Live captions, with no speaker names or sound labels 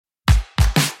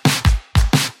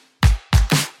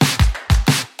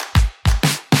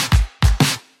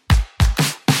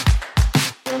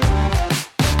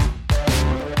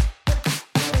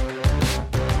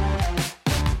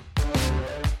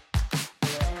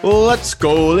Let's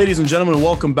go, ladies and gentlemen, and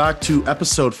welcome back to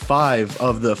episode 5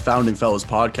 of the Founding Fellows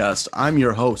podcast. I'm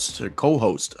your host, or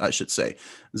co-host, I should say,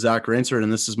 Zach Rainsford,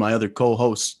 and this is my other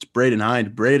co-host, Braedon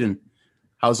Hind. Braedon,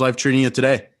 how's life treating you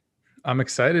today? I'm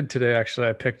excited today, actually.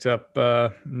 I picked up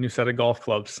a new set of golf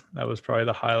clubs. That was probably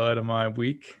the highlight of my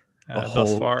week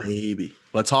thus far. Baby.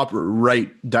 Let's hop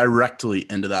directly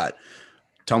into that.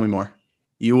 Tell me more.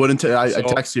 You wouldn't. I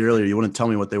texted you earlier. You wouldn't tell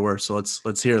me what they were, so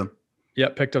let's hear them. Yeah,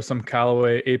 picked up some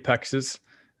Callaway Apexes.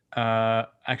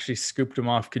 Actually scooped them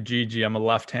off Kijiji. I'm a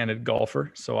left-handed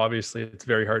golfer, so obviously it's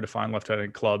very hard to find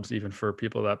left-handed clubs, even for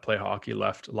people that play hockey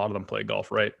left. A lot of them play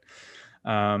golf right.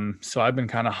 So I've been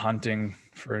kind of hunting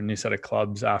for a new set of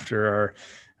clubs after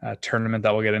our tournament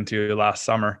that we'll get into last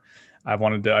summer. I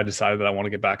decided that I want to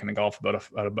get back into golf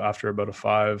after about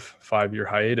a five-year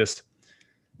hiatus.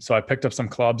 So I picked up some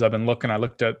clubs. I've been looking. I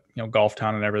looked at Golf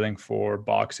Town and everything for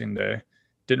Boxing Day.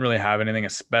 Didn't really have anything,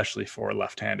 especially for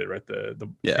left-handed. Right, the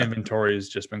inventory has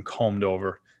just been combed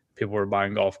over. People were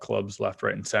buying golf clubs left,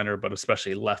 right, and center, but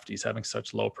especially lefties having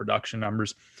such low production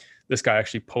numbers. This guy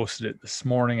actually posted it this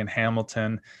morning in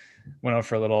Hamilton. Went out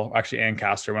for a little, actually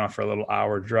Ancaster, went out for a little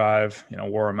hour drive,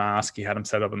 wore a mask. He had him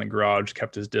set up in the garage,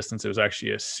 kept his distance. It was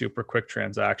actually a super quick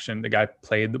transaction. The guy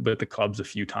played with the clubs a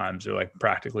few times. They're like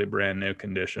practically brand new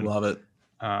condition. Love it.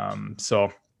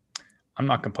 So I'm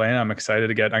not complaining. I'm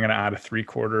excited I'm going to add a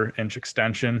 3/4 inch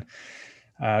extension.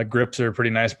 Grips are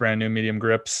pretty nice, brand new medium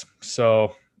grips.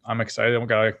 So I'm excited. I'm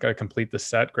got to complete the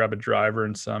set, grab a driver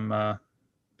and some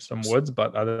woods.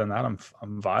 But other than that, I'm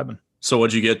vibing. So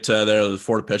what'd you get there? The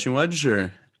Ford pitching wedge,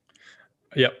 or?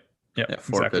 Yep.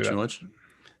 Ford exactly pitching wedge.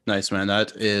 Nice, man.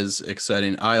 That is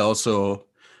exciting. I also,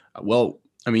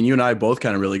 you and I both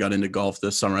kind of really got into golf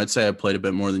this summer. I'd say I played a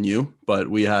bit more than you, but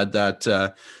we had that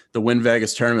the Win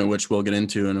Vegas tournament, which we'll get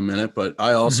into in a minute. But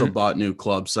I also bought new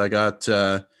clubs. I got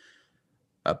a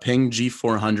Ping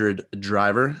G400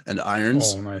 driver and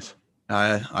irons. Oh, nice.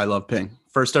 I love Ping.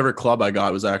 First ever club I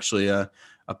got was actually a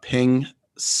Ping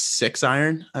 6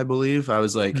 iron, I believe. I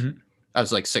was like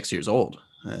 6 years old,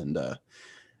 and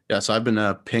so I've been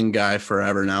a Ping guy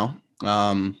forever now.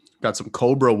 Got some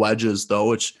Cobra wedges though,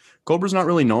 which Cobra's not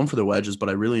really known for the wedges, but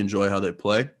I really enjoy how they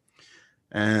play.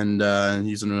 And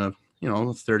using a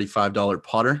 $35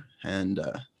 putter, and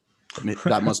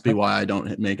that must be why I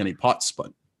don't make any putts.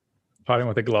 But putting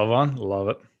with a glove on, love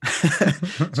it.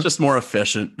 It's just more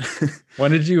efficient.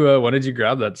 When did you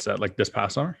grab that set? Like this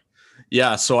past summer?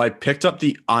 Yeah, so I picked up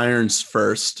the irons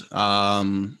first,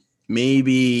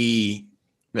 maybe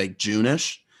like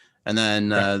June-ish, and then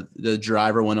the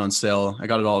driver went on sale. I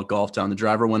got it all at Golf Town. The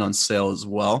driver went on sale as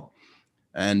well,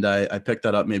 and I picked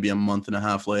that up maybe a month and a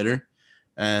half later,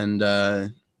 and I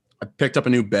picked up a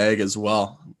new bag as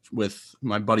well with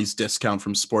my buddy's discount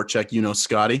from Sport Check.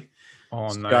 Scotty. Oh,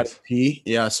 Scotty nice. P.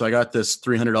 Yeah, so I got this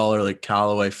 $300 like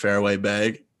Callaway fairway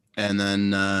bag, and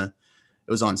then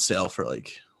it was on sale for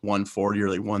like $140 or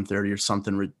like $130 or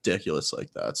something ridiculous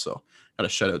like that. So got to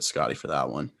shout out Scotty for that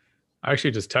one. I actually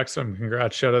just texted him.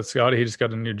 Congrats, shout out Scotty. He just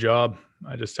got a new job.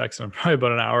 I just texted him probably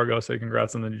about an hour ago. Say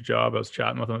congrats on the new job. I was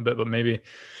chatting with him a bit, but maybe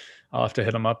I'll have to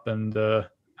hit him up and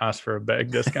ask for a bag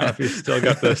discount if he's still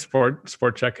got the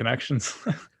sport check connections.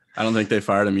 I don't think they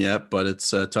fired him yet, but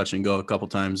it's touch and go a couple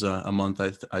times a month,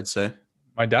 I'd say.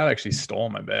 My dad actually stole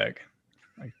my bag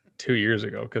 2 years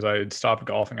ago because I had stopped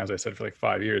golfing, as I said, for like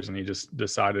 5 years, and he just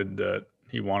decided that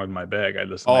he wanted my bag.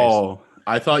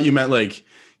 I thought you meant like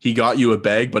he got you a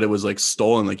bag, but it was like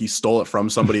stolen. Like he stole it from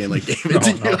somebody and like gave it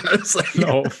to you. I was like,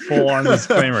 no, full on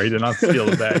disclaimer. He did not steal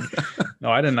the bag.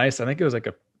 No, I had a nice. I think it was like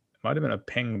might have been a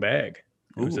Ping bag.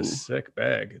 It was a sick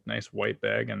bag, nice white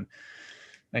bag, and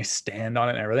nice stand on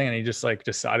it and everything. And he just like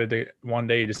decided to one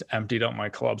day he just emptied out my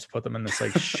clubs, put them in this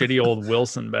like shitty old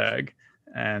Wilson bag.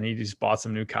 And he just bought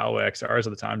some new Callaway XRs at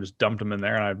the time, just dumped them in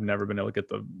there, and I've never been able to get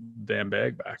the damn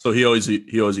bag back. So he owes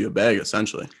you a bag,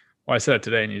 essentially. Well, I said it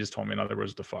today, and he just told me in other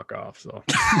words to fuck off. So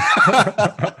I'm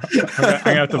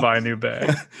gonna have to buy a new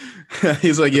bag.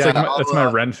 He's like, yeah, that's my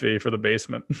rent fee for the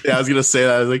basement. Yeah, I was gonna say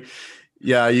that. I was like,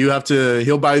 yeah,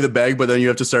 he'll buy you the bag, but then you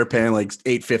have to start paying like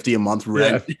 $850 a month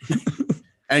rent,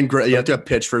 and you have to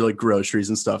pitch for like groceries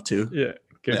and stuff too. Yeah.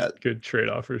 Good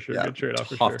trade-off for sure. Yeah, good trade-off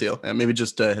for sure. Tough deal. And maybe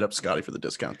just hit up Scotty for the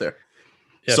discount there.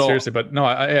 Yeah, seriously. But no,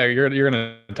 you're going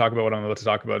to talk about what I'm about to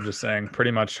talk about. Just saying, pretty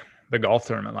much the golf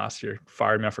tournament last year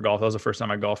fired me up for golf. That was the first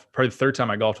time I golfed, probably the third time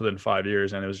I golfed within 5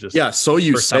 years, and it was just So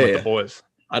you first say time with the boys.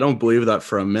 I don't believe that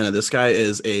for a minute. This guy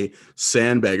is a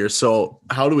sandbagger. So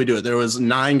how do we do it? There was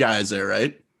 9 guys there,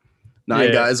 right?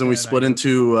 Nine guys, and we split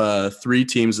into 3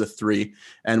 teams of 3,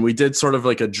 and we did sort of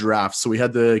like a draft. So we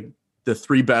had the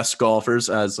 3 best golfers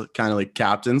as kind of like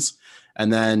captains,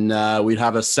 And then we'd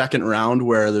have a second round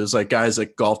where there's like guys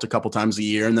that golfed a couple times a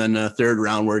year, and then a third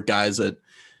round where guys that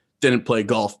didn't play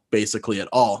golf basically at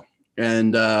all.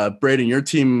 And Braedon, your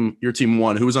team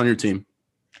won. Who was on your team?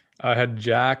 I had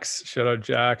Jax, shout out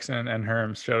Jax, and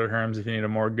Herms. Shout out Herms. If you need a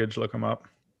mortgage, look him up.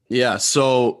 Yeah.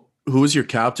 So who was your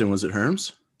captain? Was it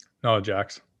Herms? No,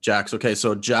 Jax. Jax. Okay.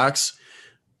 So Jax,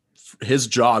 his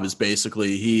job is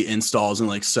basically he installs and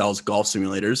like sells golf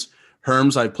simulators.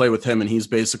 Herms, I play with him, and he's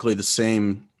basically the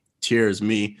same tier as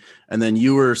me. And then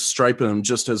you were striping him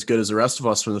just as good as the rest of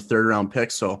us for the third round pick.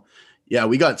 So yeah,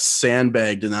 we got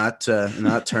sandbagged in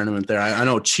that tournament there. I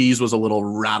know Cheese was a little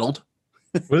rattled.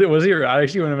 Was he? I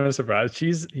actually wouldn't have been surprised.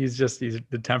 Cheese, he's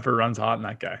the temper runs hot in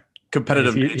that guy.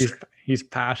 Competitive. He's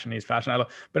passionate. He's passionate.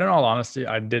 But in all honesty,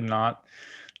 I did not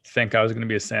think I was going to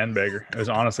be a sandbagger. It was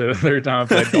honestly the third time I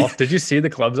played golf. Did you see the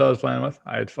clubs I was playing with?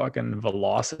 I had fucking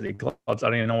velocity clubs. I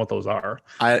don't even know what those are.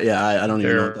 I don't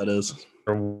even know what that is.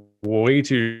 They're way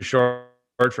too short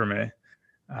for me.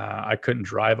 I couldn't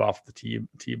drive off the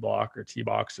tee block or tee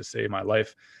box to save my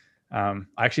life. I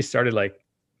actually started like,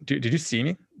 did you see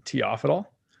me tee off at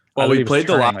all? Well, we played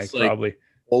the last probably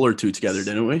hole or two together,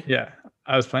 didn't we? Yeah.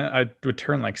 I would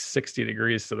turn like 60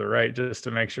 degrees to the right just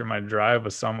to make sure my drive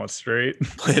was somewhat straight.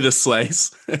 Play the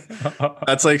slice.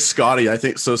 That's like Scotty, I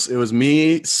think. So it was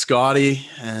me, Scotty,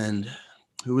 and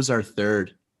who was our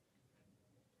third?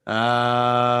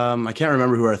 I can't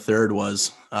remember who our third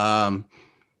was.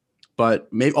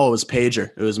 But maybe, it was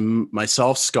Pager. It was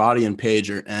myself, Scotty, and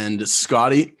Pager. And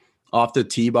Scotty, off the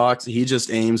tee box, he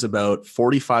just aims about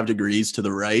 45 degrees to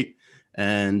the right,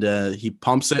 and he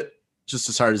pumps it just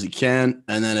as hard as he can.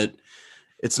 And then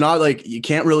it's not like, you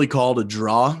can't really call it a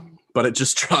draw, but it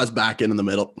just draws back into the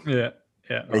middle. Yeah.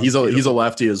 He's a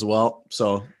lefty as well.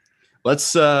 So let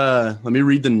me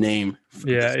read the name.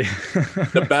 Yeah.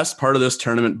 The best part of this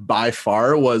tournament by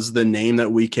far was the name that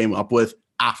we came up with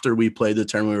after we played the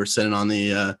tournament. We were sitting on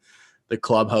the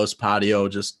clubhouse patio,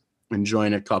 just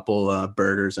enjoying a couple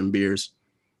burgers and beers.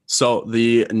 So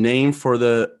the name for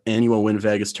the annual Win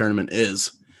Vegas tournament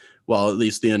is, well, at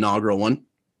least the inaugural one,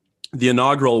 the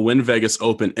inaugural Win Vegas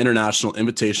Open International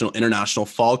Invitational International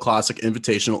Fall Classic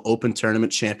Invitational Open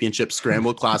Tournament Championship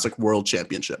Scramble Classic World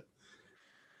Championship.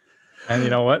 And you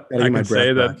know what? I can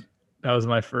say that was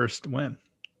my first win.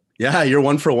 Yeah, you're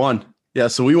 1 for 1. Yeah,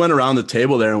 so we went around the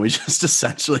table there, and we just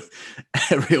essentially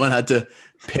everyone had to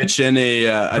pitch in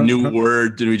a new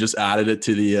word, and we just added it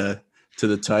to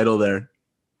the title there.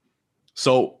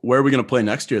 So where are we going to play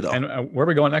next year, though? And where are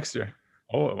we going next year?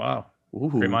 Oh wow,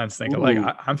 great minds think alike.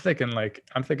 I'm thinking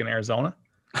Arizona.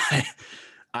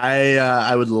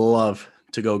 I would love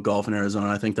to go golf in Arizona.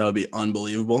 I think that would be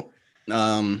unbelievable.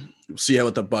 See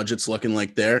what the budget's looking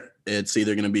like there. It's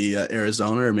either going to be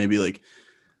Arizona or maybe like,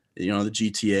 the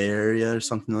GTA area or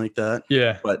something like that.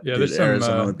 Yeah. But yeah, dude,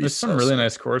 there's some really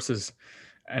nice courses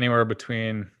anywhere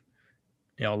between,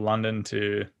 London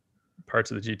to parts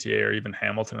of the GTA or even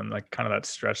Hamilton, and like kind of that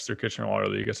stretch through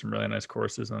Kitchener-Waterloo. You get some really nice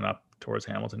courses, and then up towards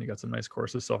Hamilton, you got some nice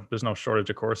courses. So there's no shortage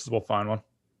of courses. We'll find one.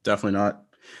 Definitely not.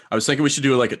 I was thinking we should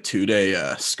do like a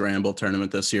 2-day scramble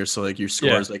tournament this year. So like your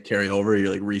scores like carry over,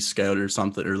 you like rescout or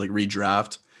something, or like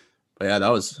redraft. But yeah, that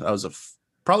was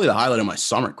probably the highlight of my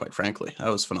summer, quite frankly. That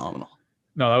was phenomenal.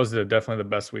 No, that was definitely the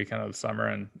best weekend of the summer,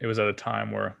 and it was at a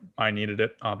time where I needed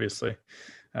it, obviously.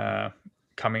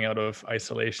 Coming out of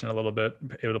isolation a little bit,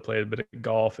 able to play a bit of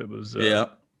golf. It was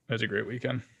a great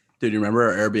weekend. Dude, you remember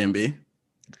our Airbnb?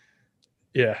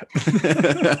 Yeah.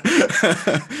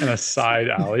 In a side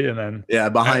alley, and then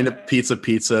behind a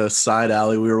pizza side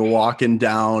alley. We were walking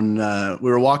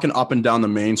up and down the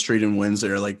main street in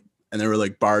Windsor, and there were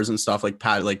like bars and stuff like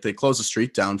they closed the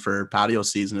street down for patio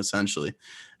season essentially.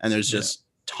 And there's just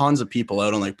tons of people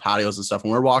out on like patios and stuff.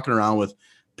 And we're walking around with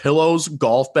pillows,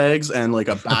 golf bags, and like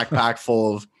a backpack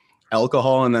full of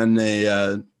alcohol, and then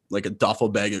like a duffel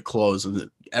bag of clothes.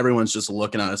 And everyone's just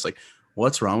looking at us like,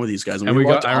 what's wrong with these guys? And we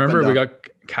got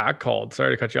catcalled. Sorry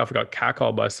to cut you off. We got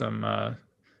catcalled by some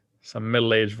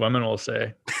middle-aged women, we'll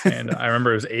say. And I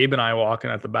remember it was Abe and I walking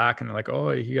at the back, and they're like,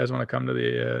 "Oh, you guys want to come to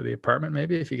the apartment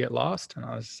maybe if you get lost?" And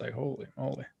I was just like, "Holy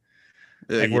moly!"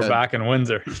 We're back in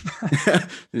Windsor.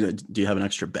 Do you have an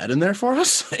extra bed in there for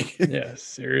us? Yeah,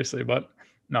 seriously. But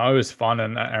no, it was fun,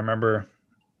 and I remember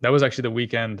that was actually the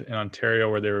weekend in Ontario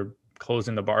where they were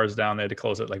closing the bars down. They had to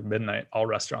close at like midnight, all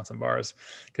restaurants and bars,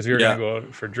 because we were going to go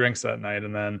out for drinks that night.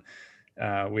 And then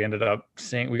we ended up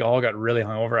we all got really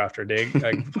hungover after a day,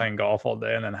 like playing golf all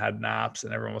day, and then had naps,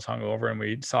 and everyone was hungover. And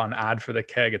we saw an ad for the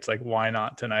keg. It's like, why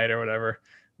not tonight or whatever?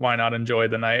 Why not enjoy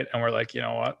the night? And we're like, you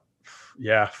know what?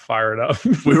 yeah, fire it up.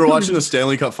 We were watching the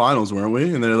Stanley Cup Finals, weren't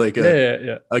we? And they're like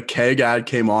a keg ad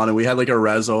came on, and we had like a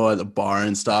rezo at the bar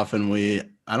and stuff. And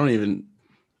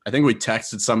I think we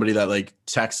texted somebody that like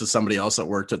texted somebody else that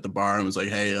worked at the bar and was like,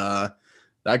 "Hey,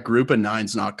 that group of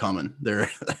 9's not coming. They're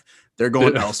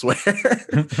going elsewhere."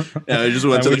 Yeah, we just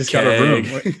went to the keg. Got a room.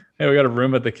 Hey, we got a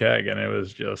room at the keg, and it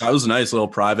was just that was a nice little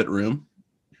private room.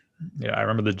 Yeah, I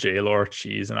remember the J-Lore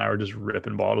cheese, and I were just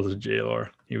ripping bottles of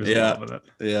J-Lore. He was loving it.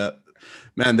 Yeah,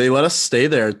 man, they let us stay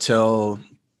there till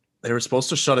they were supposed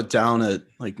to shut it down at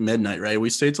like midnight, right? We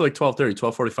stayed till like 12:30,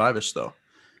 12:45ish though.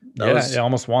 I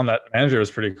almost won. That manager was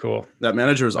pretty cool. That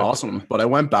manager was awesome. But I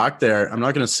went back there. I'm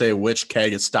not going to say which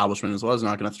keg establishment as well. I was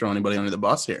not going to throw anybody under the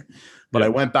bus here. But I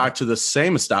went back to the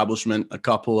same establishment a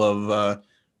couple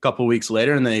weeks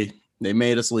later, and they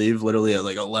made us leave literally at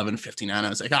like 11:59. I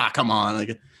was like, come on.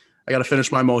 Like, I got to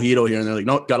finish my mojito here. And they're like,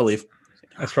 nope, got to leave.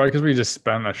 That's probably because we just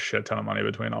spent a shit ton of money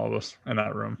between all of us in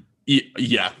that room.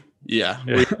 Yeah.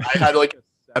 I had like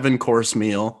a 7-course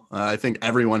meal. I think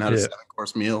everyone had a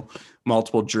 7-course meal,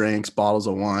 multiple drinks, bottles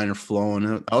of wine are flowing.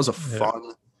 That was a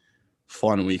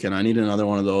fun weekend. I need another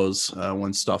one of those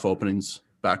when stuff opens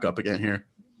back up again here.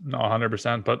 No,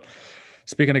 100%. But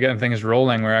speaking of getting things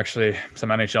rolling, we're actually some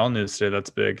NHL news today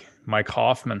that's big. Mike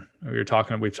Hoffman, we've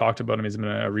talked about him. He's been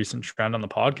a recent trend on the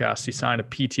podcast. He signed a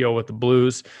PTO with the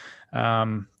Blues.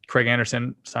 Craig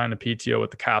Anderson signed a PTO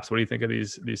with the Caps. What do you think of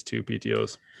these two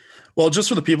PTOs? Well, just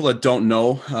for the people that don't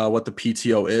know what the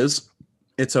PTO is,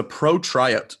 it's a pro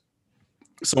tryout.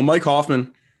 So Mike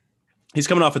Hoffman, he's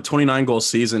coming off a 29-goal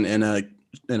season in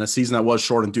a season that was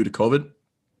shortened due to COVID.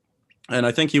 And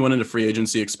I think he went into free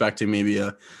agency expecting maybe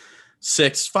a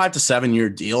 5 to 7 year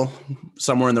deal,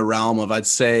 somewhere in the realm of, I'd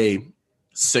say,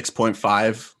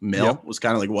 6.5 mil was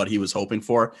kind of like what he was hoping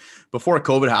for. Before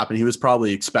COVID happened, he was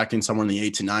probably expecting somewhere in the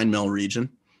 8 to 9 mil region.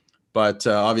 But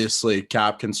obviously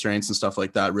cap constraints and stuff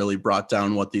like that really brought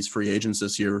down what these free agents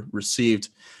this year received.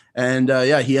 And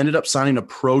he ended up signing a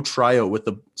pro tryout with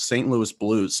the St. Louis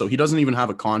Blues. So he doesn't even have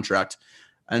a contract.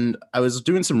 And I was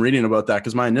doing some reading about that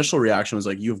because my initial reaction was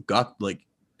like, you've got like,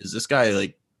 is this guy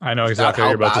like, I know exactly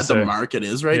how bad the market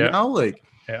is right now? Like,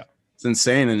 it's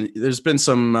insane. And there's been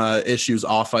some issues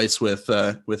off ice with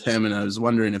him. And I was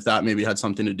wondering if that maybe had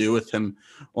something to do with him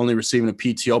only receiving a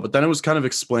PTO. But then it was kind of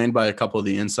explained by a couple of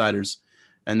the insiders.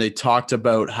 And they talked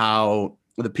about how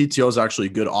the PTO is actually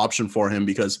a good option for him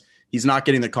because he's not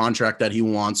getting the contract that he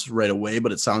wants right away.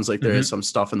 But it sounds like there is some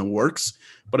stuff in the works.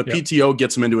 But a PTO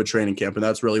gets him into a training camp. And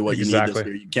that's really what you need this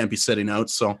year. You can't be sitting out.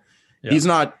 So he's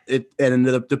not it. And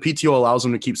the PTO allows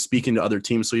him to keep speaking to other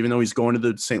teams. So even though he's going to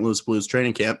the St. Louis Blues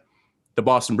training camp, the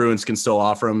Boston Bruins can still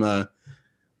offer him a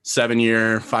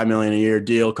 7-year, $5 million a year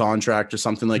deal contract or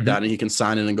something like that, and he can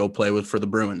sign it and go play for the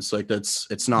Bruins. Like it's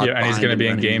not. Yeah, and he's going to be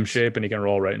in game shape, and he can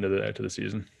roll right into the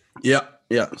season. Yeah.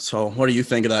 So, what do you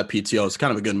think of that PTO? It's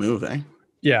kind of a good move, eh?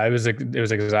 Yeah, it was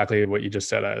exactly what you just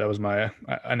said. That was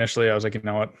initially I was like, you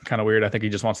know what, kind of weird. I think he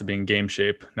just wants to be in game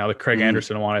shape. Now the Craig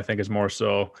Anderson one, I think is more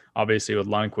so obviously with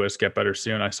Lundqvist, get better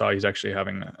soon. I saw he's actually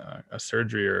having a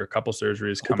surgery or a couple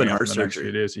surgeries coming up in the next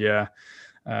few days. Yeah.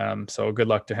 So good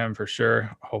luck to him for sure.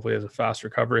 Hopefully he has a fast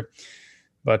recovery.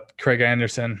 But Craig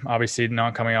Anderson, obviously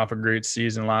not coming off a great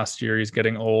season last year. He's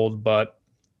getting old, but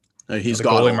he's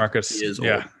got goalie markets. He is old.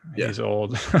 Yeah, he's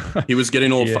old. He was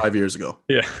getting old 5 years ago.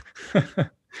 Yeah.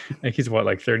 I think he's what,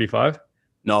 like 35?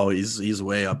 No, he's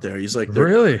way up there. He's like 30,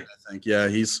 really? I think. Yeah,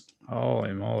 he's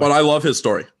holy moly. But I love his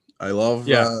story. I love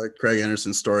Craig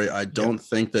Anderson's story. I don't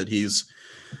think that he's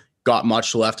got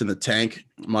much left in the tank,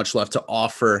 much left to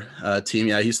offer a team.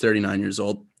 Yeah, he's 39 years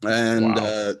old. And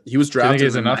he was drafted. Do you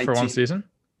think he's enough for one season?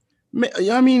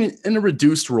 Yeah, I mean, in a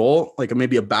reduced role, like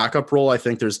maybe a backup role, I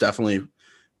think there's definitely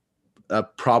a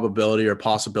probability or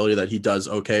possibility that he does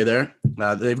okay there.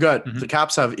 They've got the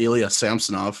Caps have Ilya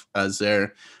Samsonov as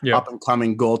their up and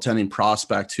coming goaltending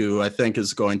prospect, who I think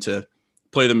is going to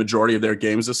play the majority of their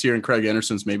games this year. And Craig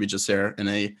Anderson's maybe just there in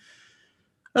a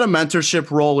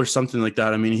mentorship role or something like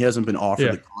that. I mean, he hasn't been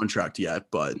offered the contract yet,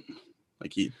 but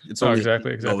like it's only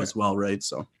exactly as well, right?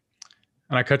 So.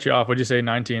 And I cut you off. What'd you say? You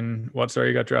got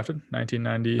drafted?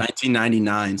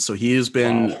 1999. So he has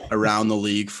been around the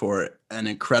league for an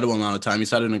incredible amount of time.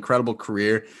 He's had an incredible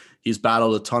career. He's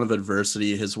battled a ton of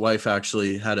adversity. His wife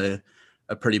actually had a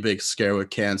pretty big scare with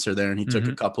cancer there, and he took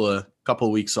a couple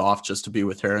of weeks off just to be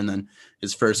with her. And then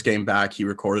his first game back, he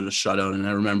recorded a shutout. And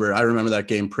I remember that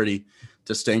game pretty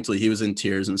distinctly. He was in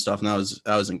tears and stuff, and that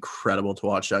was incredible to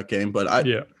watch that game. But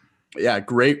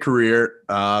great career.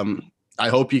 I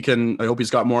hope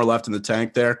he's got more left in the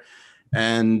tank there.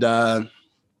 And I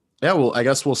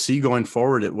guess we'll see going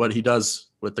forward at what he does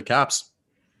with the Caps.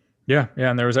 Yeah, yeah,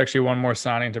 and there was actually one more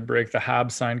signing to break. The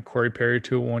Habs signed Corey Perry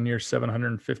to a 1-year,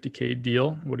 $750K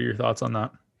deal. What are your thoughts on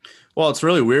that? Well, it's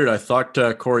really weird. I thought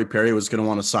Corey Perry was going to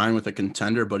want to sign with a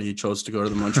contender, but he chose to go to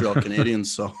the Montreal Canadiens.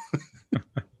 So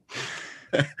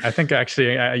I think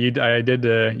actually, I did.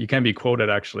 You can be quoted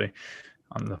actually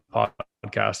on the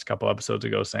podcast a couple episodes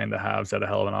ago saying the Habs had a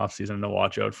hell of an offseason to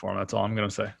watch out for them. That's all I'm going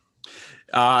to say.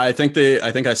 I think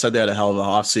I said they had a hell of an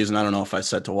offseason. I don't know if I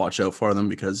said to watch out for them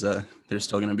because they're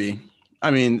still going to be. I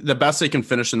mean, the best they can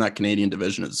finish in that Canadian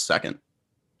division is second.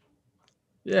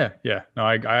 Yeah, yeah. No,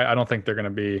 I don't think they're going to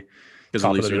be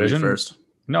top of the division first.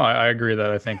 No, I agree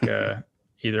that I think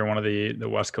either one of the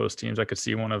West Coast teams, I could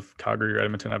see one of Calgary or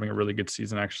Edmonton having a really good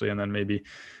season actually, and then maybe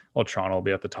Toronto will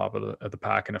be at the top of the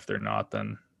pack, and if they're not,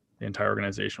 then the entire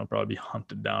organization will probably be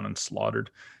hunted down and slaughtered.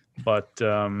 But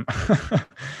I'm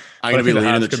going to be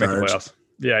leading the charge.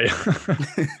 Yeah.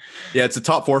 Yeah, it's the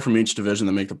top four from each division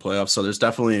that make the playoffs. So there's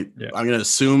definitely, I'm going to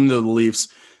assume the Leafs,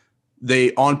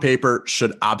 they on paper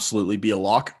should absolutely be a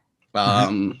lock.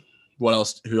 What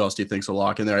else? Who else do you think's a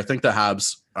lock in there? I think the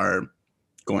Habs are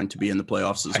going to be in the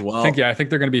playoffs as well. I think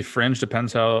they're going to be fringe.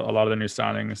 Depends how a lot of the new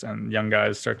signings and young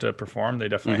guys start to perform. They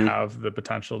definitely have the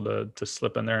potential to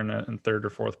slip in there in third or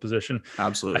fourth position.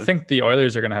 Absolutely. I think the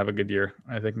Oilers are going to have a good year.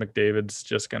 I think McDavid's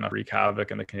just going to wreak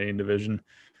havoc in the Canadian division.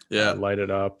 Yeah. Light it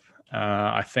up.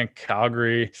 I think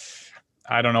Calgary,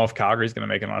 I don't know if Calgary's going to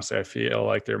make it. Honestly, I feel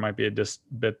like there might be a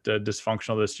bit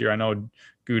dysfunctional this year. I know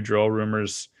Gaudreau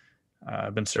rumors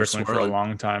have been circling for a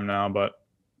long time now, but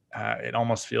it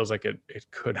almost feels like it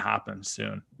could happen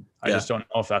soon. I just don't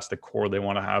know if that's the core they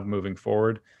want to have moving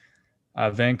forward.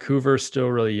 Vancouver's still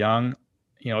really young.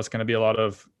 It's going to be a lot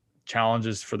of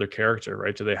challenges for their character,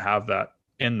 right? Do they have that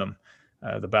in them?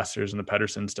 The Besters and the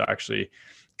Pedersens to actually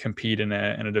compete in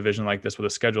a division like this with a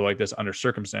schedule like this under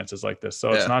circumstances like this.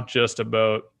 So it's not just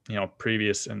about,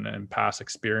 previous and past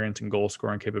experience and goal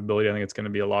scoring capability. I think it's going to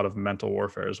be a lot of mental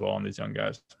warfare as well on these young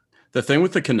guys. The thing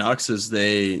with the Canucks is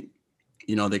they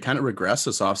kind of regress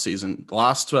this offseason. The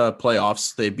last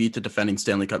playoffs, they beat the defending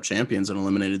Stanley Cup champions and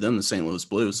eliminated them, the St. Louis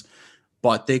Blues.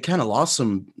 But they kind of lost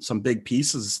some big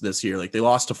pieces this year. Like they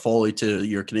lost to Foley to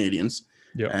your Canadians.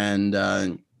 Yeah. And,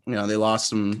 they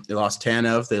lost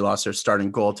Tanev. They lost their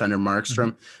starting goaltender,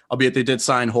 Markstrom, albeit they did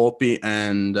sign Holtby,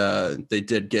 and they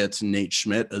did get Nate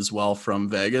Schmidt as well from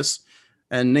Vegas.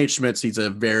 And Nate Schmidt, he's a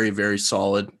very, very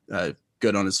solid,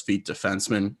 good on his feet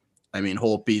defenseman. I mean,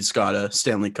 Holtby's got a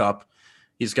Stanley Cup.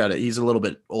 He's a little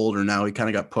bit older now. He kind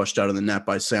of got pushed out of the net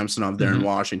by Samsonov there in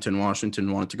Washington.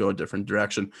 Washington wanted to go a different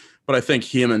direction. But I think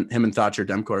him and Thatcher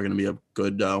Demko are going to be a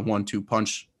good 1-2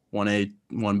 punch, 1A,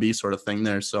 1B sort of thing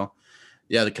there. So,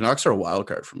 yeah, the Canucks are a wild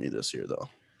card for me this year, though.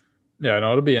 Yeah,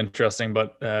 no, it'll be interesting.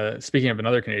 But speaking of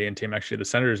another Canadian team, actually, the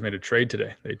Senators made a trade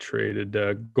today. They traded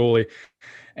goalie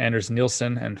Anders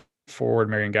Nielsen and forward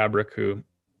Marian Gaborik, who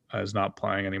is not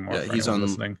playing anymore. Yeah, he's on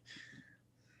listening.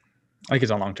 I think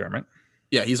he's on long term, right?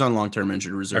 Yeah, he's on long-term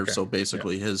injured reserve. Okay. So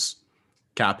basically his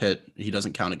cap hit, he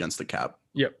doesn't count against the cap.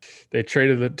 Yep. They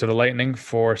traded it to the Lightning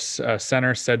for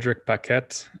center Cedric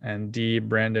Paquette and D.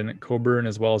 Brandon Coburn,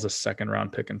 as well as a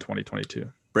second-round pick in 2022.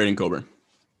 Braedon Coburn.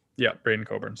 Yeah, Braedon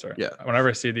Coburn, sorry. Yeah. Whenever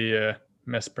I see the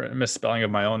misspelling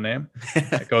of my own name,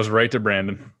 it goes right to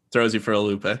Brandon. Throws you for a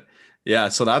loop, eh? Yeah,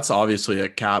 so that's obviously a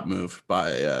cap move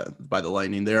by the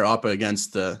Lightning. They're up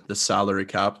against the salary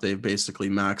cap. They've basically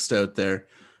maxed out their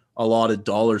allotted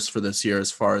dollars for this year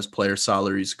as far as player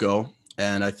salaries go.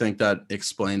 And I think that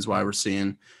explains why we're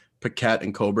seeing Paquette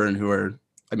and Coburn,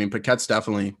 Paquette's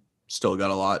definitely still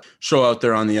got a lot show out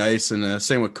there on the ice. And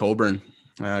same with Coburn.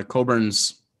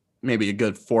 Coburn's maybe a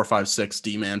good 4, 5, 6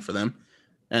 D man for them.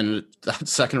 And that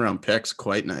second round pick's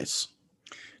quite nice.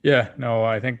 Yeah, no,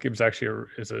 I think it was actually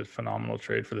a phenomenal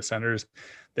trade for the Senators.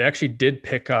 They actually did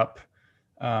pick up,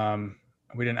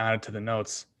 we didn't add it to the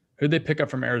notes. Who did they pick up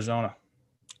from Arizona?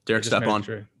 Derek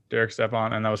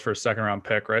Stepan, and that was for a second round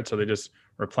pick, right? So they just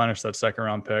replenished that second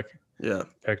round pick. Yeah.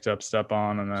 Picked up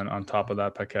Stepan, and then on top of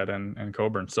that, Paquette and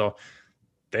Coburn. So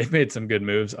they've made some good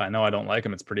moves. I know I don't like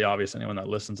them. It's pretty obvious anyone that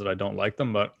listens that I don't like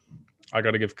them, but I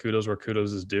got to give kudos where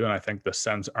kudos is due. And I think the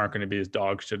Sens aren't going to be as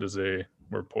dog shit as they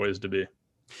were poised to be.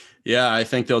 Yeah, I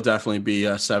think they'll definitely be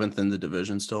 7th in the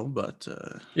division still, but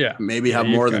maybe have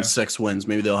more than 6 wins.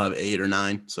 Maybe they'll have 8 or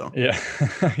 9. So yeah,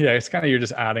 it's kind of you're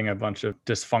just adding a bunch of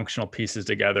dysfunctional pieces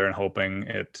together and hoping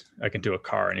like into a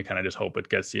car, and you kind of just hope it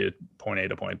gets you point A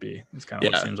to point B. It's kind of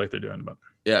what it seems like they're doing. But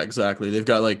yeah, exactly. They've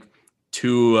got like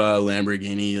 2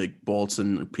 Lamborghini like bolts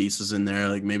and pieces in there,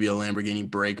 like maybe a Lamborghini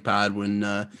brake pad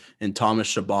when in Thomas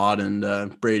Chabot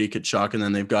and Brady Tkachuk, and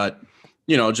then they've got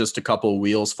just a couple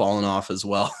wheels falling off as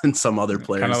well, and some other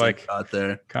players got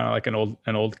there. Kind of like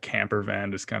an old camper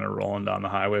van just kind of rolling down the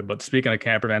highway. But speaking of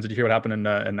camper vans, did you hear what happened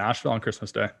in Nashville on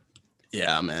Christmas Day?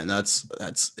 Yeah, man,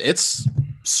 it's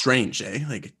strange, eh?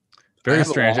 Like, very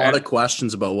strange. A lot of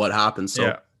questions about what happened. So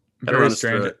yeah, very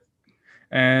strange.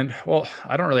 And well,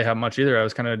 I don't really have much either. I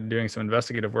was kind of doing some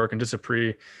investigative work, and just a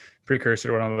precursor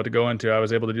to what I'm about to go into, I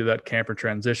was able to do that camper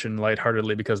transition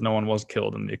lightheartedly because no one was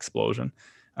killed in the explosion.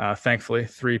 Thankfully,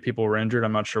 3 people were injured.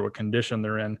 I'm not sure what condition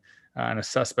they're in. And a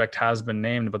suspect has been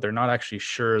named, but they're not actually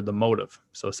sure the motive.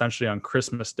 So essentially on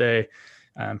Christmas Day,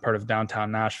 part of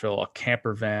downtown Nashville, a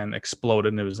camper van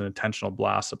exploded, and it was an intentional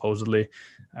blast, supposedly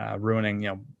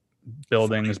ruining,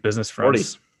 buildings, 40. Business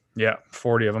fronts. 40. Yeah,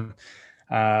 40 of them.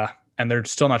 And they're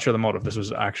still not sure the motive. This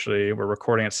was actually, we're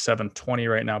recording at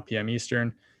 7:20 right now, PM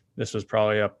Eastern. This was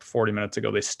probably up 40 minutes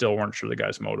ago. They still weren't sure the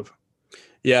guy's motive.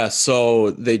 Yeah, so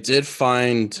they did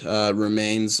find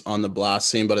remains on the blast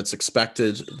scene, but it's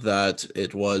expected that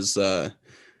it was the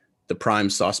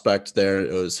prime suspect there.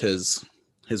 It was his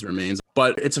remains.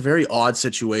 But it's a very odd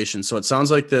situation. So it sounds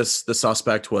like the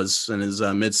suspect was in his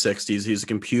mid-60s. He's a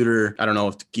computer. I don't know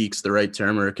if geek's the right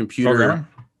term, or a computer. Programmer?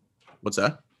 What's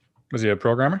that? Was he a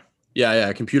programmer? Yeah,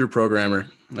 a computer programmer.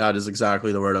 That is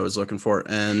exactly the word I was looking for.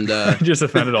 And just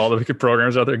offended all the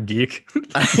programmers out there, geek.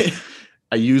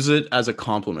 I use it as a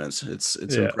compliment. It's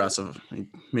impressive.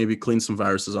 Maybe clean some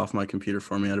viruses off my computer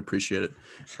for me. I'd appreciate it.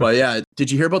 But yeah,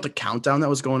 did you hear about the countdown that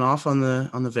was going off on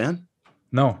the van?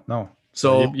 No.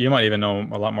 So you might even know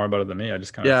a lot more about it than me. I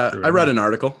just kind of I read an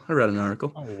article.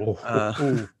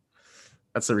 Oh,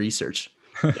 that's the research.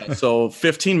 Yeah, so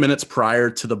 15 minutes prior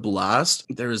to the blast,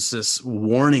 there was this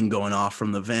warning going off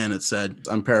from the van. It said,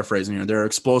 I'm paraphrasing here, there are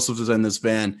explosives in this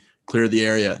van. Clear the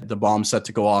area. The bomb's set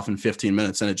to go off in 15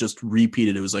 minutes. And it just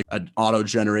repeated. It was like an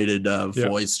auto-generated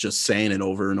voice just saying it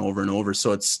over and over and over.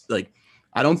 So it's like,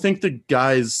 I don't think the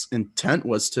guy's intent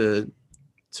was to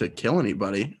kill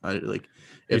anybody.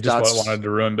 He just wanted to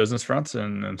ruin business fronts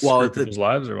and screw people's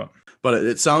lives, or what? But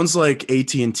it sounds like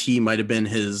AT&T might have been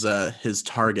his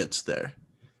targets there.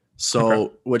 So,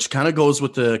 okay. Which kind of goes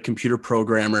with the computer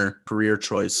programmer career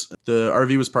choice. The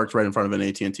RV was parked right in front of an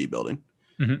AT&T building.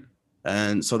 Mm-hmm.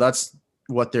 And so that's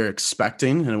what they're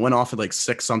expecting. And it went off at like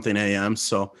 6-something a.m.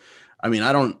 So, I mean,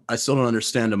 I still don't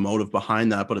understand the motive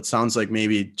behind that, but it sounds like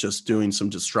maybe just doing some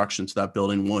destruction to that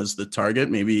building was the target.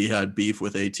 Maybe he had beef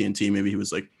with AT&T. Maybe he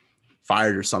was like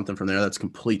fired or something from there. That's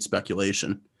complete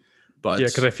speculation. But yeah,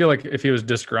 because I feel like if he was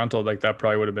disgruntled, like that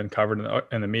probably would have been covered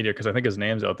in the media. Because I think his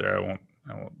name's out there. I won't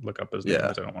look up his name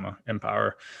because I don't want to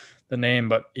empower the name.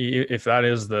 But if that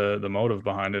is the motive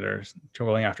behind it, or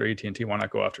going after AT&T, why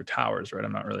not go after towers, right?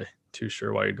 I'm not really too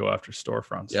sure why you'd go after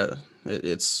storefronts. Yeah,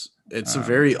 it's a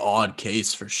very odd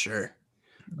case for sure.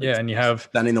 Yeah, and you have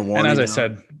sending the warning. And as I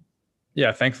said,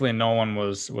 yeah, thankfully no one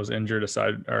was injured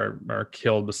aside or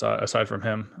killed aside from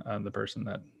him,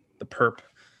 the perp,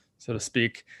 so to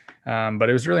speak. But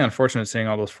it was really unfortunate seeing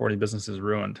all those 40 businesses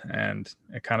ruined, and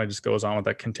it kind of just goes on with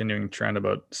that continuing trend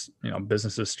about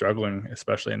businesses struggling,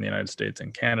 especially in the United States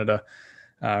and Canada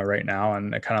right now.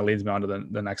 And it kind of leads me on to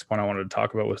the next point I wanted to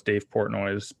talk about was Dave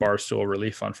Portnoy's Barstool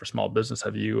Relief Fund for Small Business.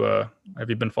 Have you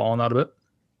been following that a bit?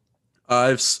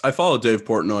 I follow Dave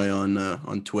Portnoy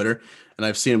on Twitter, and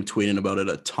I've seen him tweeting about it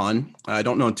a ton. I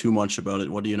don't know too much about it.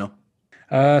 What do you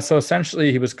know? So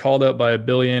essentially, he was called out by a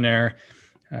billionaire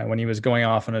when he was going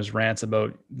off on his rants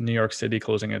about New York City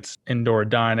closing its indoor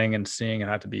dining and seeing it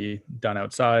had to be done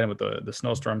outside, and with the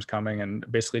snowstorms coming, and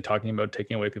basically talking about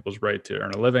taking away people's right to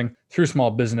earn a living through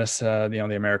small business,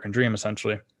 the American dream,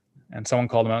 essentially. And someone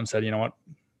called him out and said, you know what,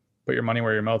 put your money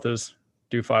where your mouth is,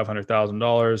 do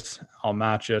 $500,000, I'll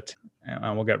match it,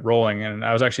 and we'll get rolling. And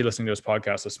I was actually listening to his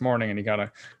podcast this morning, and he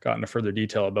got into further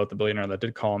detail about the billionaire that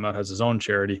did call him out, has his own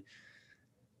charity.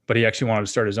 But he actually wanted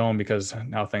to start his own because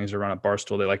now things are run at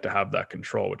Barstool. They like to have that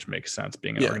control, which makes sense,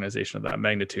 being an organization of that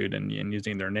magnitude and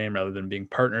using their name rather than being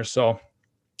partners. So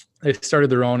they started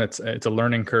their own. It's a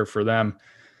learning curve for them.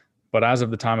 But as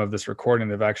of the time of this recording,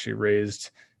 they've actually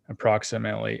raised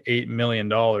approximately $8 million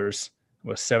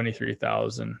with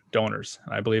 73,000 donors.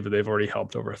 And I believe that they've already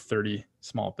helped over 30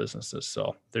 small businesses.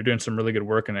 So they're doing some really good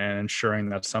work and ensuring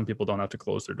that some people don't have to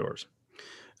close their doors.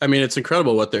 I mean, it's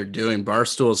incredible what they're doing.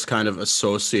 Barstool is kind of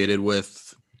associated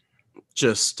with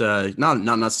just not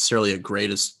necessarily the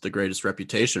greatest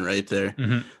reputation, right there.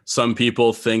 Mm-hmm. Some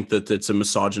people think that it's a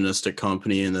misogynistic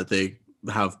company and that they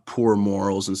have poor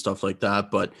morals and stuff like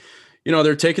that. But,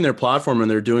 they're taking their platform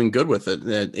and they're doing good with it.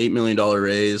 That $8 million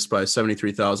raised by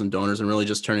 73,000 donors and really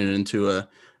just turning it into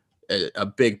a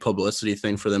big publicity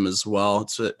thing for them as well.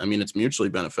 It's mutually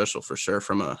beneficial for sure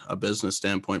from a business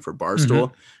standpoint for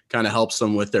Barstool. Kind of helps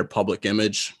them with their public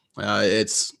image.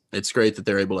 It's great that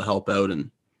they're able to help out and,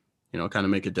 kind of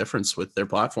make a difference with their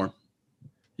platform.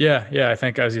 Yeah. I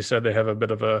think, as you said, they have a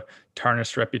bit of a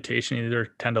tarnished reputation. You either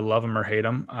tend to love them or hate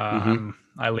them.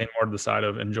 I lean more to the side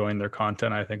of enjoying their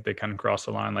content. I think they can cross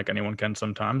the line like anyone can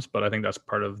sometimes, but I think that's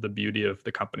part of the beauty of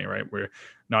the company, right? Where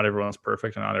not everyone's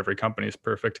perfect and not every company is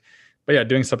perfect. But yeah,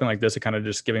 doing something like this, it kind of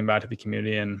just giving back to the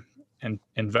community and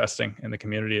investing in the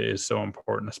community is so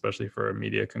important, especially for a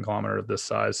media conglomerate of this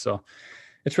size. So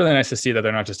it's really nice to see that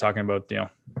they're not just talking about,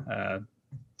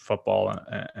 football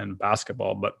and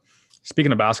basketball. But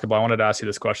speaking of basketball, I wanted to ask you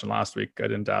this question last week. I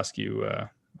didn't ask you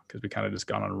because we kind of just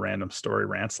got on random story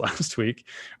rants last week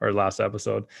or last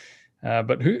episode.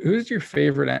 But who's your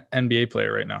favorite NBA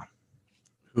player right now?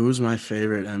 Who's my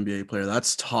favorite NBA player?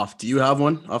 That's tough. Do you have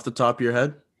one off the top of your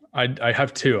head? I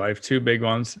have two. I have two big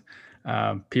ones.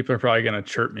 People are probably going to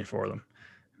chirp me for them.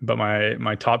 But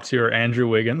my top two are Andrew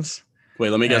Wiggins. Wait,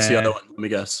 let me guess the other one. Let me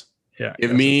guess. Yeah.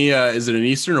 Give me, is it an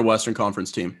Eastern or Western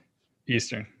Conference team?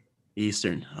 Eastern.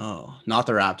 Oh, not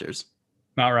the Raptors.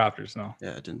 Not Raptors, no.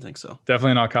 Yeah, I didn't think so.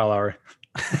 Definitely not Kyle Lowry.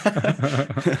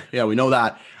 Yeah, we know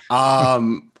that. Has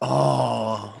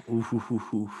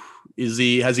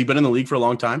he been in the league for a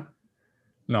long time?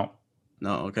 No.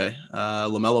 Okay.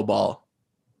 LaMelo Ball.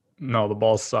 No, the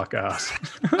Balls suck ass.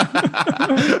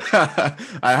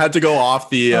 I had to go off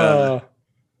the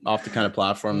kind of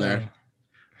platform there.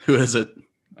 Who is it?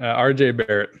 RJ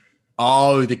Barrett.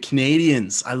 Oh, the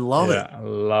Canadians. I love it. I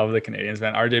love the Canadians,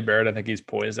 man. RJ Barrett, I think he's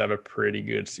poised to have a pretty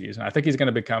good season. I think he's going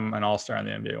to become an all-star in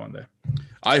the NBA one day.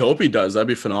 I hope he does. That'd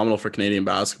be phenomenal for Canadian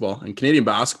basketball. And Canadian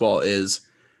basketball is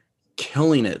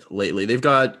killing it lately. They've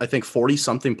got, I think,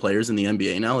 40-something players in the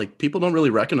NBA now. Like, people don't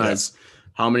really recognize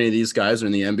how many of these guys are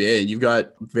in the NBA. And you've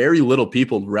got very little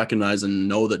people recognize and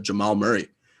know that Jamal Murray,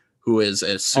 who is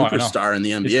a superstar in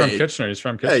the NBA. He's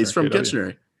from Kitchener. Yeah, he's from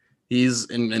Kitchener. He's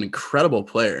an incredible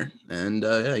player, and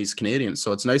he's Canadian.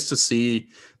 So it's nice to see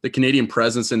the Canadian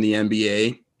presence in the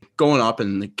NBA going up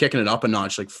and kicking it up a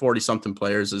notch. Like 40-something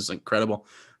players is incredible.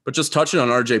 But just touching on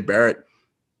RJ Barrett,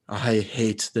 I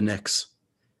hate the Knicks.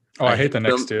 Oh, I hate the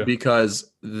Knicks too.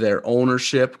 Because their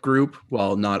ownership group,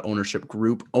 well, not ownership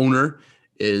group, owner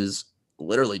is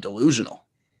literally delusional.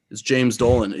 It's James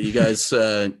Dolan. You guys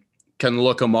can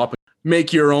look him up,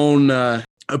 make your own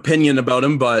opinion about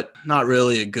him, but not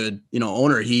really a good,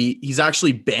 owner. He's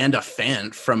actually banned a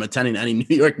fan from attending any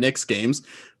New York Knicks games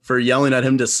for yelling at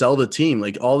him to sell the team.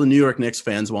 Like, all the New York Knicks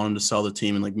fans want him to sell the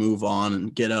team and move on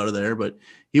and get out of there, but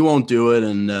he won't do it.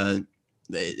 And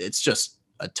it's just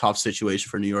a tough situation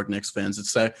for New York Knicks fans.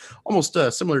 It's almost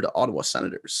similar to Ottawa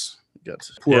Senators. You got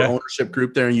a poor ownership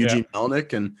group there in Eugene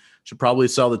Melnyk, and should probably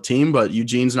sell the team, but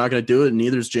Eugene's not going to do it, and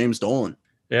neither is James Dolan.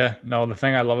 Yeah, no, the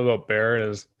thing I love about Barrett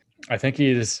is I think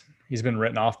he's been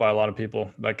written off by a lot of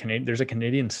people. Like, there's a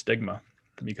Canadian stigma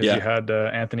because you had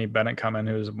Anthony Bennett come in,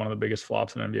 who was one of the biggest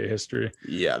flops in NBA history.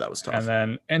 Yeah, that was tough. And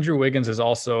then Andrew Wiggins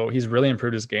he's really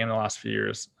improved his game in the last few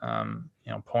years.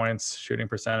 Points, shooting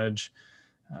percentage,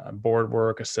 board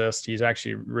work, assist. He's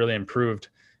actually really improved.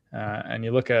 And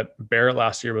you look at Barrett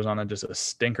last year was on just a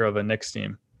stinker of a Knicks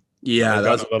team. Yeah,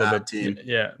 that was a bad team.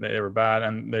 Yeah, they were bad,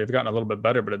 and they've gotten a little bit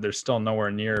better, but they're still nowhere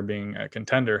near being a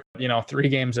contender. 3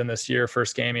 games in this year,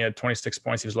 first game, he had 26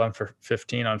 points. He was 11 for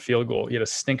 15 on field goal. He had a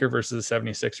stinker versus the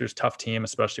 76ers, tough team,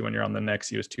 especially when you're on the Knicks.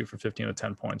 He was 2 for 15 with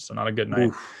 10 points, so not a good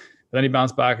night. Then he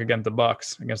bounced back against the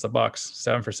Bucks,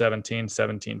 7 for 17,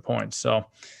 17 points. So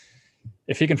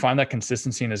if he can find that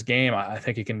consistency in his game, I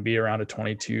think he can be around a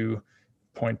 22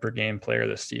 point per game player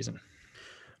this season.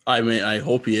 I mean, I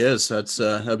hope he is.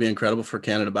 That'd be incredible for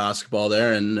Canada basketball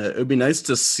there. And it would be nice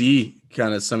to see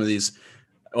kind of some of these,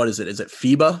 what is it? Is it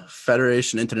FIBA,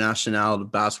 Federation Internationale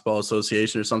Basketball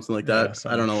Association, or something like that?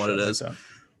 I don't know what it is,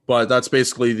 but that's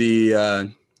basically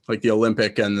the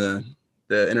Olympic and the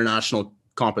international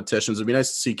competitions. It'd be nice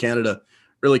to see Canada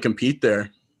really compete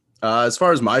there. As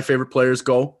far as my favorite players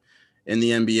go in the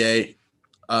NBA,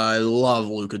 I love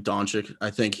Luka Doncic.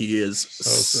 I think he is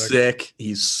so sick.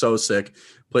 He's so sick.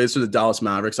 Plays for the Dallas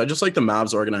Mavericks. I just like the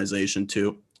Mavs organization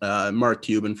too. Mark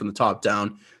Cuban from the top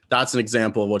down. That's an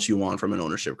example of what you want from an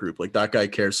ownership group. Like, that guy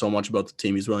cares so much about the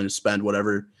team. He's willing to spend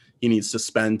whatever he needs to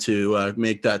spend to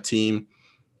make that team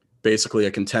basically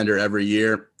a contender every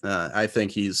year. I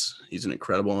think he's an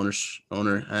incredible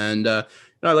owner. And I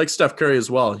like Steph Curry as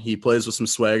well. He plays with some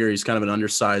swagger. He's kind of an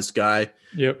undersized guy.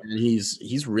 Yep. And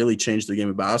he's really changed the game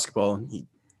of basketball.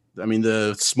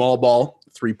 The small ball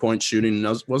 3-point shooting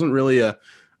wasn't really a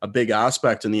big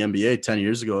aspect in the NBA 10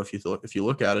 years ago if you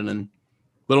look at it. And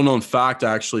Little known fact,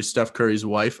 actually, Steph Curry's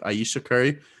wife, Aisha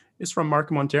Curry, is from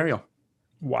Markham, Ontario.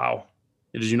 Wow.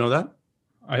 Did you know that?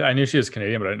 I knew she was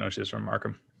Canadian, but I didn't know she was from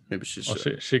Markham. Maybe she's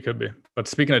she could be. But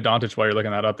speaking of Doncic, while you're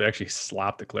looking that up, they actually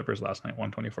slapped the Clippers last night,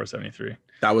 124-73.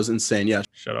 That was insane. Yeah.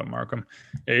 Shut up, Markham.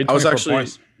 Yeah, I was actually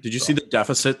points, did you see the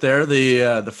deficit there?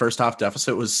 The first half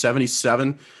deficit was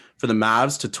 77 for the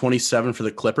Mavs to 27 for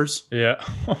the Clippers. Yeah.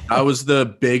 That was the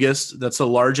biggest. That's the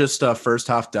largest first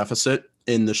half deficit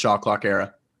in the shot clock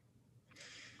era.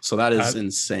 So that is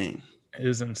insane. It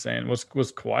is insane. Was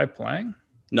Kawhi playing?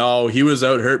 No, he was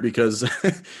out hurt because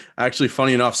actually,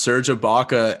 funny enough, Serge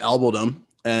Ibaka elbowed him,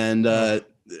 and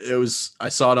it was, I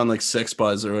saw it on like Six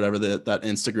Buzz or whatever, that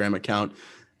Instagram account,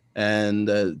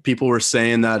 and people were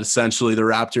saying that essentially the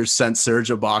Raptors sent Serge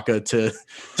Ibaka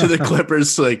to the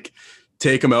Clippers to like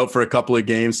take him out for a couple of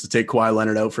games, to take Kawhi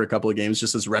Leonard out for a couple of games,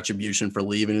 just as retribution for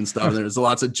leaving and stuff. And there's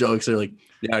lots of jokes. They're like,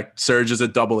 yeah, Serge is a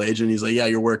double agent. He's like, yeah,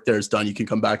 your work there is done. You can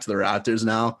come back to the Raptors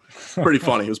now. Pretty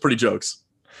funny. It was pretty jokes.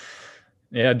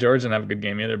 Yeah, George didn't have a good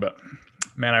game either, but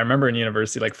man, I remember in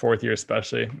university, like fourth year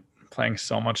especially, playing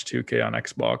so much 2K on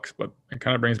Xbox. But it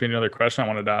kind of brings me to another question I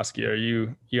wanted to ask you. Are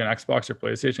you an Xbox or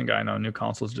PlayStation guy? I know new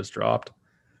consoles just dropped.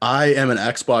 I am an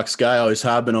Xbox guy. Always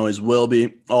have been, always will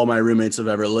be. All my roommates I've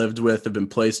ever lived with have been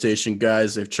PlayStation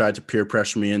guys. They've tried to peer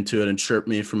pressure me into it and chirp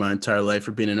me for my entire life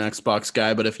for being an Xbox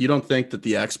guy. But if you don't think that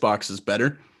the Xbox is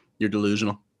better, you're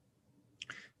delusional.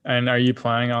 And are you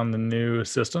playing on the new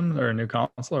system or a new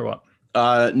console or what?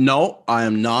 No, I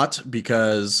am not,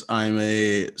 because I'm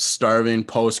a starving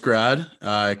post-grad.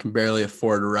 I can barely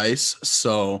afford rice,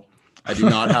 so I do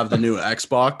not have the new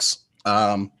Xbox.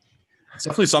 It's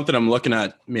definitely something I'm looking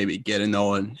at maybe getting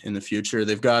though in the future.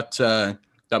 They've got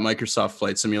Microsoft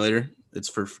Flight Simulator.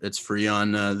 It's free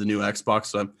on the new Xbox,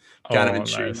 so I'm kind of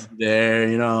intrigued there,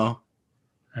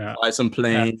 Yeah. Fly some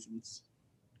planes.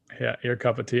 Yeah, your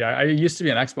cup of tea. I used to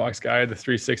be an Xbox guy, the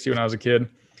 360 when I was a kid.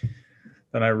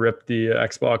 Then I ripped the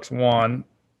Xbox One,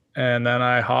 and then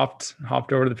I hopped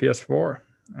over to the PS4.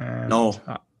 And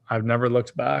I've never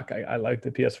looked back. I like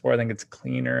the PS4. I think it's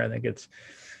cleaner. I think it's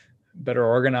better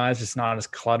organized. It's not as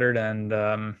cluttered,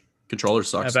 and controller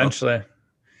sucks. Eventually,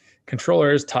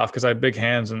 controller is tough because I have big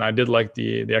hands, and I did like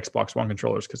the Xbox One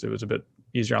controllers because it was a bit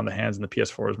easier on the hands, and the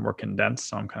PS4 is more condensed.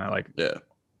 So I'm kind of like,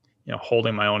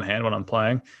 holding my own hand when I'm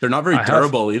playing. They're not very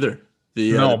durable either. But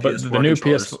the new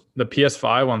the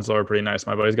PS5 ones though are pretty nice.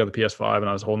 My buddy's got the PS5, and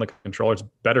I was holding the controller. It's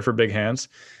better for big hands.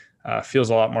 Feels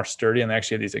a lot more sturdy, and they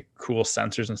actually have these like cool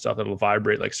sensors and stuff that'll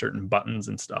vibrate like certain buttons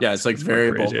and stuff. Yeah, it's like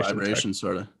variable vibration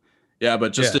sort of. Yeah,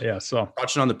 but just so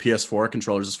touching on the PS4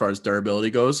 controllers as far as durability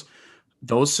goes,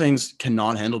 those things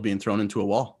cannot handle being thrown into a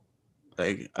wall.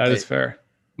 Like that is fair.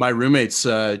 My roommate's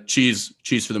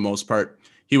cheese for the most part.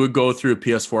 He would go through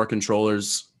PS4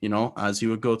 controllers, as he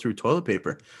would go through toilet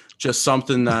paper. Just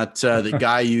something that the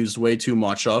guy used way too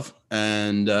much of,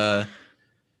 and it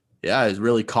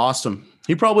really cost him.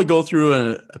 He'd probably go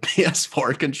through a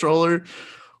PS4 controller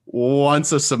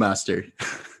once a semester.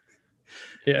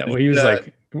 Yeah, well,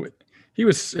 he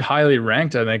was highly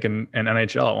ranked, I think, in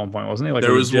NHL at one point, wasn't he? Like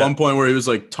there was one point where he was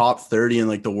like top 30 in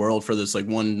like the world for this like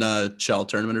one shell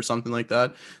tournament or something like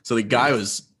that. So the guy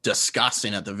was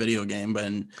disgusting at the video game,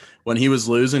 but when he was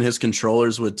losing, his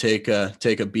controllers would take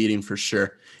a beating for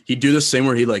sure. He'd do the same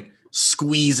where he'd like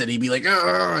squeeze it. He'd be like,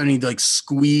 and he'd like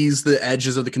squeeze the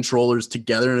edges of the controllers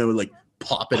together, and it would like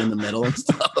pop it in the middle and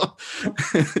stuff.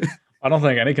 I don't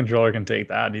think any controller can take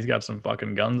that. He's got some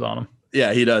fucking guns on him.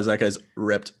 Yeah, he does. That guy's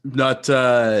ripped. Not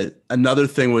another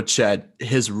thing with Chad,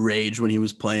 his rage when he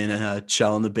was playing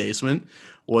Chell in the basement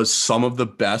was some of the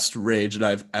best rage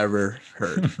that I've ever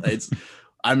heard.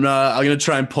 I'm gonna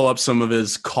try and pull up some of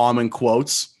his common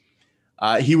quotes.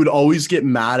 He would always get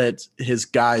mad at his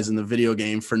guys in the video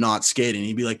game for not skating.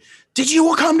 He'd be like, "Did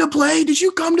you come to play? Did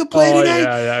you come to play today?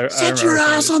 Yeah. Sit your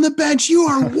ass on the bench. You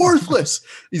are worthless."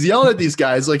 He's yelling at these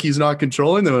guys like he's not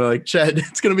controlling them. Like, Chad,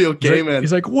 it's gonna be okay, man.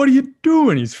 He's like, "What are you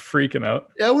doing?" He's freaking out.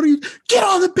 Yeah, what are you? Get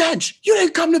on the bench. You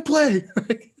didn't come to play.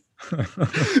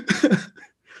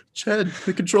 Chad,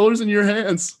 the controller's in your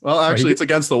hands. Well, actually, it's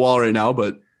against the wall right now,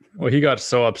 but. Well, he got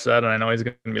so upset, and I know he's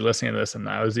going to be listening to this, and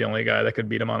I was the only guy that could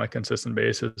beat him on a consistent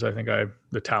basis. I think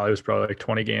the tally was probably like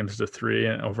 20 games to 3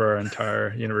 over our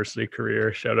entire university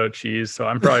career. Shout out Cheese. So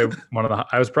I was probably one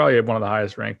of the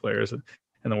highest ranked players in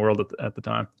the world at the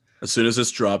time. As soon as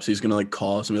this drops, he's going to like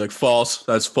call us and be like, "False.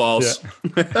 That's false."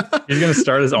 Yeah. He's going to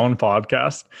start his own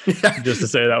podcast just to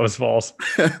say that was false.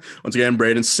 Once again,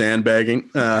 Braedon sandbagging.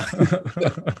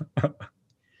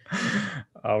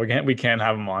 We can't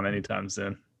have him on anytime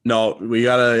soon. No, we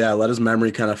gotta let his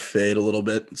memory kind of fade a little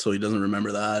bit so he doesn't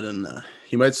remember that, and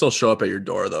he might still show up at your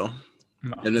door though.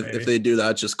 And if they do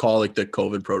that, just call like the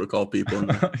COVID protocol people.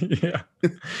 Yeah,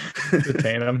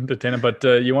 detain them. But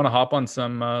you want to hop on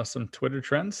some Twitter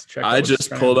trends? I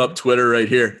just pulled up Twitter right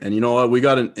here, and you know what? We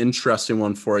got an interesting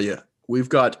one for you. We've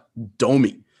got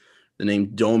Domi, the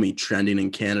name Domi, trending in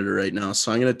Canada right now.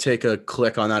 So I'm going to take a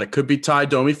click on that. It could be Ty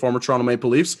Domi, former Toronto Maple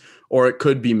Leafs, or it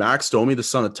could be Max Domi, the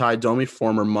son of Ty Domi,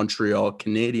 former Montreal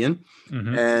Canadian,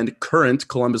 and current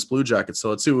Columbus Blue Jackets. So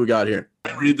let's see what we got here.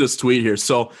 Read this tweet here.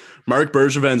 So Marc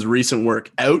Bergevin's recent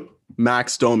work: out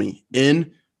Max Domi,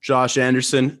 in Josh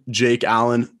Anderson, Jake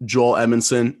Allen, Joel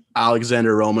Edmondson,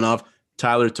 Alexander Romanov,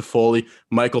 Tyler Toffoli,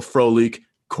 Michael Frolik,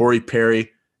 Corey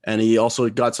Perry, and he also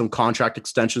got some contract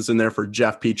extensions in there for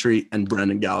Jeff Petrie and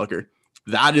Brendan Gallagher.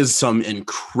 That is some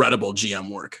incredible GM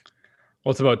work.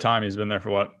 Well, it's about time. He's been there for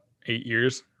what, 8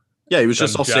 years? Yeah, he was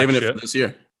just all saving it for this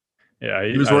year. Yeah,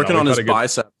 he was working on his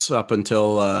biceps up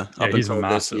until he's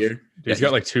massive. This year. Dude, he's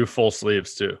got like 2 full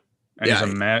sleeves too. And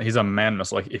he's a man.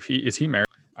 Like, is he married?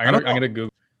 I'm gonna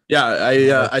Google.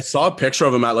 Yeah, I saw a picture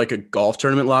of him at like a golf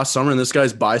tournament last summer, and this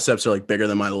guy's biceps are like bigger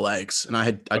than my legs, and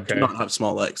I do not have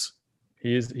small legs.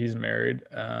 He's married.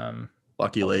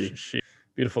 Lucky lady.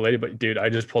 Beautiful lady. But dude, I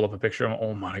just pulled up a picture of him.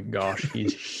 Oh my gosh,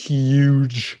 he's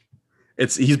huge. He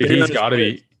has to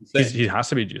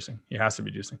be juicing. He has to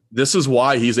be juicing. This is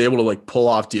why he's able to like pull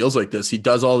off deals like this. He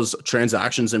does all his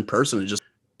transactions in person and just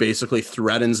basically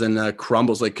threatens and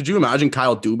crumbles. Like, could you imagine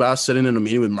Kyle Dubas sitting in a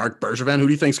meeting with Marc Bergevin? Who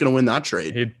do you think's going to win that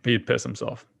trade? He'd piss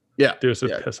himself. Yeah. Piss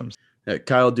himself. Yeah,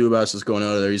 Kyle Dubas is going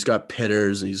out of there. He's got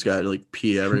pitters and he's got like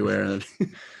pee everywhere.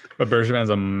 But Bergevin's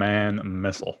a man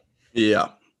missile. Yeah.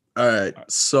 All right.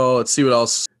 So let's see what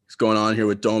else is going on here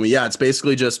with Domi. Yeah, it's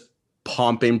basically just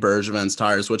pumping Bergevin's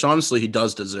tires, which honestly he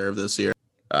does deserve this year.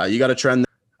 You got a trend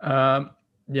there?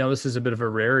 This is a bit of a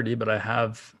rarity, but I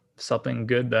have something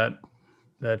good that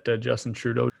Justin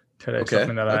Trudeau today.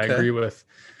 Something that I agree with.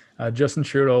 Justin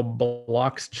Trudeau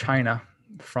blocks China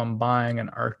from buying an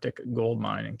Arctic gold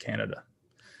mine in Canada.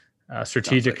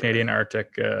 Strategic Canadian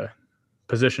Arctic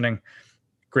positioning.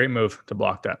 Great move to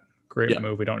block that. Great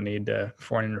move. We don't need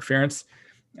foreign interference.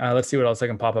 Let's see what else I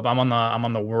can pop up. I'm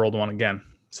on the world one again.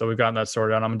 So we've gotten that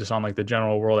sorted out. I'm just on like the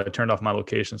general world. I turned off my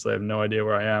location, so I have no idea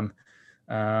where I am.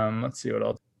 Let's see what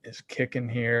else is kicking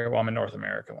here. Well, I'm in North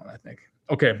America one, I think.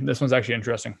 Okay, this one's actually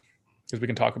interesting because we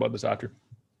can talk about this after.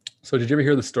 So did you ever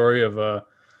hear the story of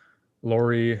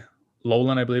Lori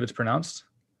Lolan, I believe it's pronounced,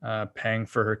 paying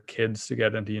for her kids to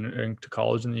get into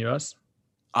college in the U.S.?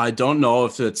 I don't know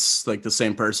if it's like the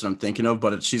same person I'm thinking of,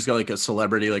 but she's got like a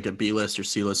celebrity, like a B-list or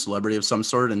C-list celebrity of some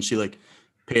sort, and she like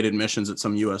paid admissions at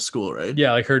some U.S. school, right?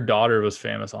 Yeah, like her daughter was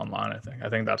famous online, I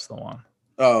think that's the one.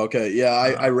 Oh, okay. Yeah,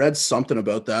 I read something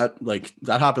about that. Like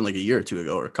that happened like a year or two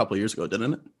ago or a couple of years ago,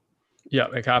 didn't it? Yeah,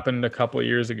 it happened a couple of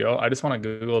years ago. I just want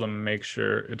to Google to make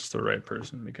sure it's the right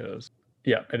person because,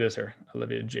 yeah, it is her.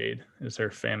 Olivia Jade is her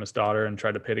famous daughter and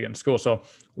tried to pay to get in school. So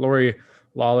Lori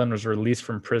Lolan was released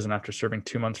from prison after serving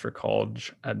 2 months for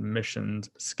college admissions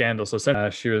scandal. So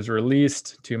she was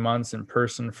released 2 months in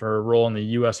person for her role in the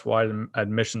U.S.-wide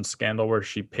admissions scandal where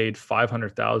she paid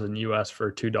 $500,000 US for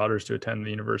her 2 daughters to attend the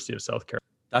University of South Carolina.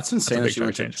 That's insane that she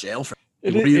went to jail for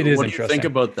it. What do you think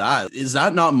about that? Is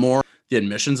that not more the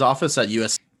admissions office at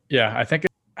US? Yeah, I think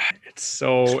it's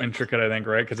so intricate, I think,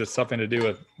 right? Because it's something to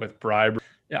do with bribery.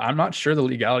 Yeah, I'm not sure the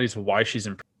legalities of why she's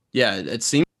in prison. Yeah, it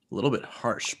seems a little bit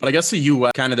harsh, but I guess the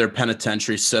U.S. kind of their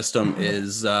penitentiary system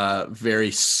is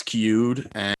very skewed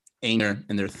and anger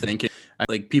in their thinking.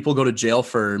 Like people go to jail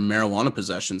for marijuana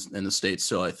possessions in the States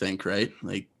still, I think, right?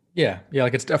 Like yeah,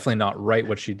 like it's definitely not right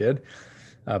what she did.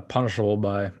 Punishable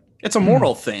by it's a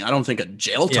moral thing. I don't think a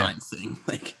jail time thing.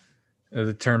 Like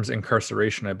the term's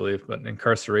incarceration, I believe, but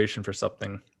incarceration for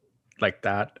something like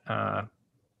that,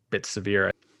 bit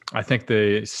severe. I think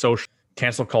the social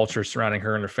cancel culture surrounding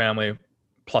her and her family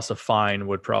plus a fine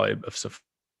would probably have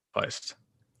sufficed.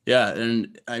 Yeah,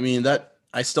 and I mean that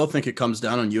I still think it comes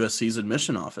down on USC's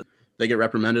admission office. They get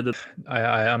reprimanded.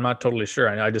 I'm not totally sure.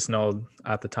 I just know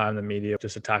at the time the media was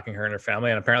just attacking her and her family,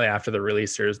 and apparently after the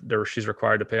release, she's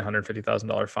required to pay a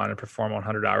 $150,000 fine and perform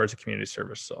 100 hours of community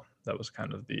service. So that was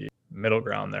kind of the middle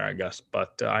ground there, I guess.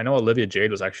 But I know Olivia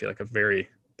Jade was actually like a very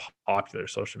popular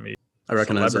social media. I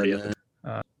recognize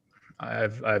that. I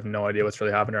have no idea what's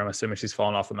really happened to her. I'm assuming she's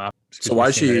fallen off the map. So why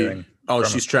is she? Oh,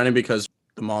 she's trending because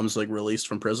the mom's like released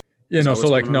from prison. Yeah, no. So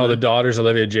like, no, the daughter's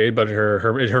Olivia Jade, but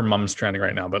her mom's trending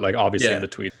right now. But like, obviously, in the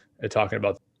tweet, they're talking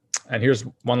about. And here's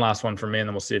one last one for me, and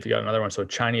then we'll see if you got another one. So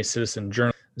Chinese citizen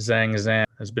journalist Zhang Zan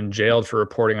has been jailed for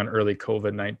reporting on early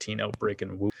COVID-19 outbreak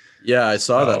in Wuhan. Yeah, I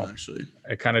saw that actually.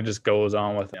 It kind of just goes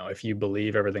on with, if you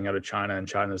believe everything out of China and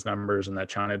China's numbers and that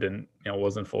China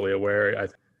wasn't fully aware,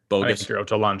 I think you're out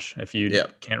to lunch. If you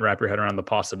can't wrap your head around the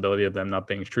possibility of them not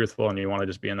being truthful, and you want to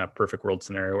just be in that perfect world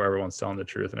scenario where everyone's telling the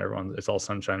truth and it's all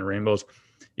sunshine and rainbows,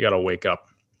 you got to wake up.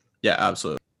 Yeah,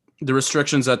 absolutely. The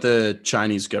restrictions that the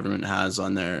Chinese government has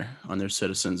on their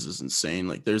citizens is insane.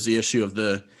 Like, there's the issue of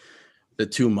the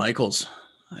two Michaels.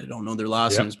 I don't know their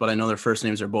last names, but I know their first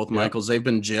names are both Michaels. They've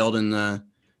been jailed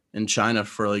in China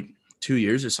for like 2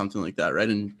 years or something like that, right?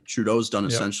 And Trudeau's done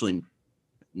essentially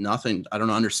nothing. I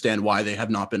don't understand why they have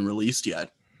not been released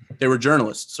yet. They were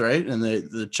journalists, right? And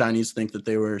the Chinese think that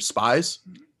they were spies.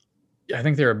 Yeah, I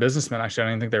think they were businessmen. Actually, I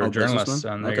didn't think they were journalists,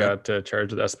 and they got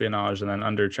charged with espionage. And then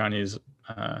under Chinese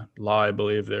law, I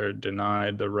believe they're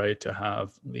denied the right to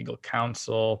have legal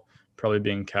counsel, probably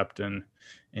being kept in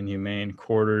inhumane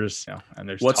quarters. And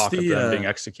there's talk of them being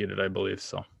executed, I believe.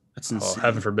 So that's insane.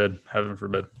 Heaven forbid. Heaven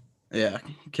forbid. Yeah,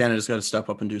 Canada's got to step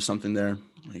up and do something there.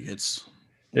 Like, it's.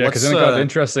 Yeah, because then it got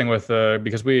interesting with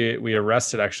because we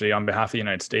arrested, actually, on behalf of the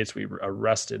United States, we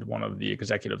arrested one of the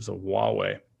executives of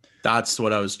Huawei. That's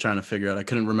what I was trying to figure out. I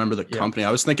couldn't remember the company. I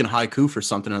was thinking haiku for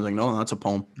something. I was like, no, that's a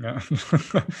poem. Yeah.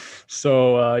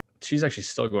 So she's actually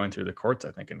still going through the courts,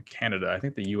 I think, in Canada. I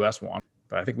think the U.S. won,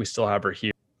 but I think we still have her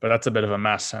here. But that's a bit of a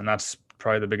mess, and that's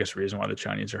probably the biggest reason why the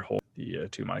Chinese are holding the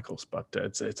two Michaels. But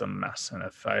it's a mess, and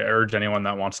if I urge anyone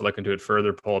that wants to look into it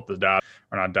further, pull up the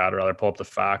pull up the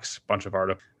facts, bunch of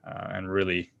articles, and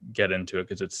really get into it,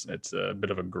 because it's a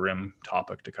bit of a grim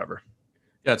topic to cover.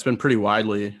 Yeah, it's been pretty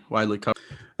widely covered.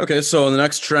 Okay, so the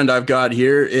next trend I've got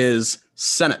here is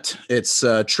Senate. It's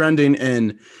trending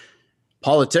in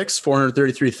politics,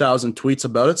 433,000 tweets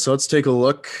about it. So let's take a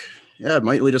look. Yeah, it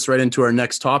might lead us right into our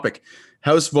next topic.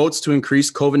 House votes to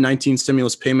increase COVID-19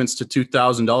 stimulus payments to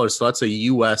 $2,000. So that's a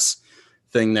U.S.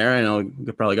 thing there. I know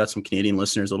we probably got some Canadian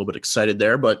listeners a little bit excited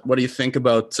there, but what do you think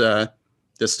about the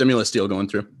stimulus deal going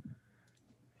through?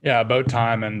 Yeah, about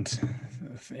time. And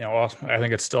I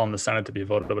think it's still in the Senate to be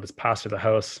voted, but it's passed through the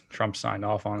House. Trump signed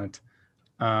off on it.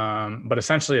 But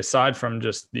essentially, aside from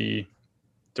just the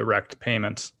direct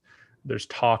payments, there's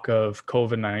talk of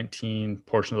COVID-19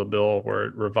 portion of the bill where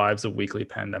it revives the weekly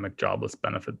pandemic jobless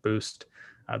benefit boost.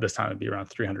 This time it'd be around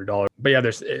 $300. But yeah,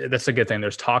 that's a good thing.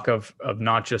 There's talk of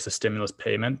not just a stimulus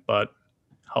payment, but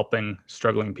helping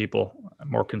struggling people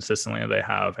more consistently than they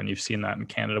have. And you've seen that in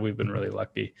Canada. We've been really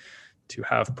lucky to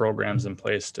have programs in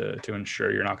place to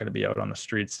ensure you're not going to be out on the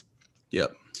streets.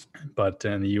 Yep. But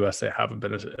in the US, they haven't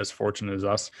been as fortunate as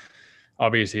us.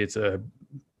 Obviously, it's a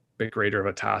bit greater of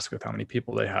a task with how many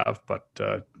people they have, but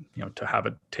to have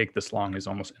it take this long is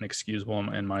almost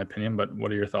inexcusable in my opinion. But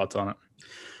what are your thoughts on it?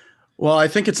 Well, I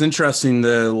think it's interesting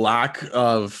the lack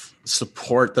of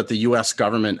support that the U.S.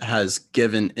 government has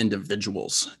given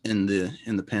individuals in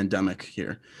the pandemic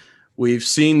here. We've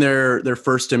seen their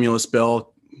first stimulus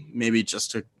bill maybe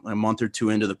just a month or two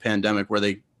into the pandemic, where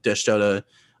they dished out a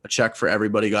check for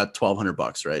everybody, got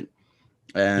 $1,200, right?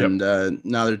 And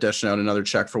now they're dishing out another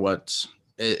check for what,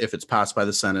 if it's passed by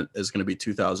the Senate, is going to be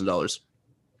 $2,000.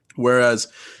 Whereas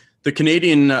the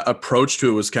Canadian approach to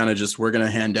it was kind of just, we're going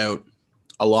to hand out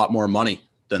a lot more money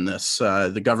than this.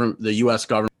 The U.S.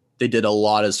 government, they did a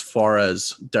lot as far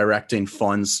as directing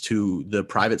funds to the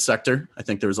private sector. I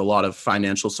think there was a lot of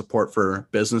financial support for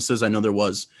businesses. I know there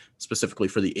was specifically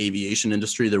for the aviation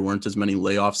industry. There weren't as many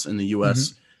layoffs in the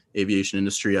U.S. aviation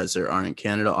industry as there are in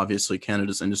Canada. Obviously,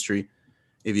 Canada's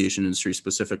aviation industry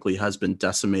specifically, has been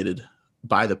decimated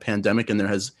by the pandemic, and there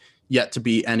has yet to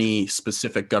be any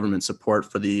specific government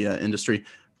support for the industry.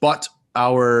 But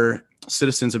our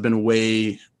citizens have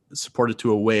been supported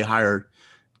to a way higher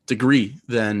degree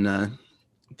than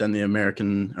the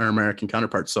American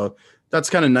counterparts. So that's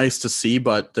kind of nice to see,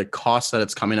 but the cost that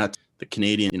it's coming at the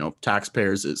Canadian,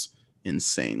 taxpayers is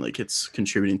insane. Like, it's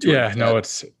contributing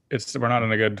to it's we're not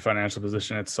in a good financial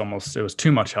position. It was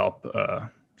too much help,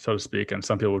 so to speak. And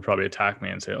some people would probably attack me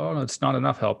and say, oh, no, it's not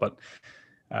enough help. But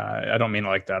I don't mean it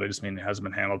like that. I just mean it hasn't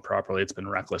been handled properly. It's been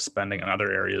reckless spending in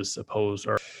other areas opposed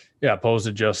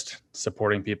to just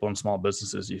supporting people and small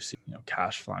businesses. You see,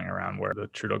 cash flying around where the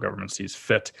Trudeau government sees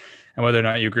fit. And whether or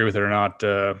not you agree with it or not,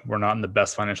 we're not in the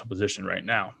best financial position right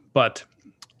now. But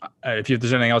if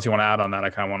there's anything else you want to add on that, I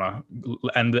kind of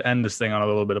want to end this thing on a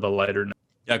little bit of a lighter note.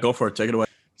 Yeah, go for it. Take it away.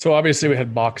 So obviously we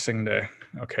had Boxing Day.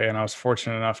 Okay. And I was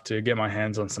fortunate enough to get my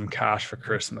hands on some cash for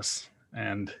Christmas.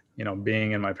 And,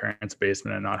 being in my parents'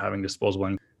 basement and not having disposable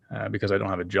income because I don't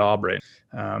have a job right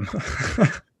now.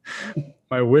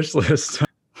 My wish list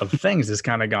of things has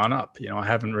kind of gone up. I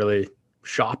haven't really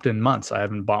shopped in months. I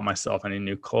haven't bought myself any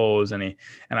new clothes, and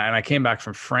I came back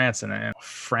from France and a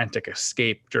frantic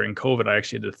escape during COVID. I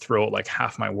actually had to throw out like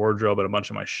half my wardrobe and a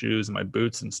bunch of my shoes and my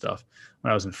boots and stuff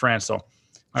when I was in France. So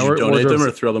Did you donate them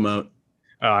or throw them out?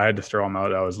 I had to throw them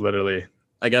out. I was literally,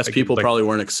 I guess people probably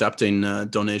weren't accepting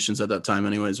donations at that time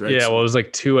anyways, right? Yeah, well, it was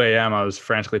like 2 a.m. I was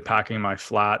frantically packing my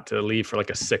flat to leave for like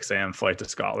a 6 a.m. flight to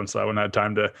Scotland. So I wouldn't have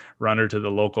time to run her to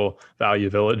the local value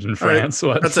village in France.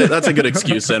 Right. That's a good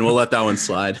excuse then. We'll let that one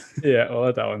slide. Yeah, we'll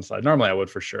let that one slide. Normally I would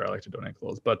for sure. I like to donate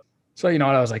clothes. But so, you know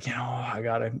what? I was like, I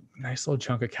got a nice little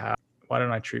chunk of cash. Why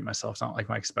don't I treat myself? It's not like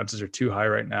my expenses are too high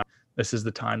right now. This is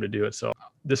the time to do it. So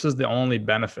this was the only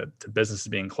benefit to businesses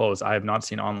being closed. I have not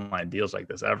seen online deals like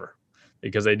this ever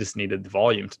because they just needed the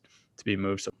volume to be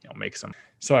moved. So, make some.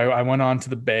 So I went on to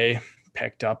the Bay,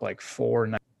 picked up like 4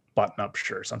 nice button-up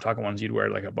shirts. I'm talking ones you'd wear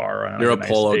like a bar. You're like a nice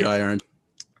polo guy, aren't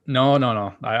you?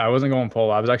 No. I wasn't going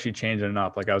polo. I was actually changing it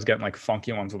up. Like I was getting like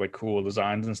funky ones with like cool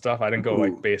designs and stuff. I didn't go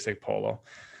like basic polo.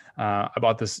 I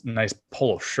bought this nice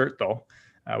polo shirt though.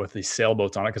 With these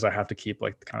sailboats on it because I have to keep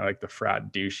like kind of like the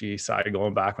frat douchey side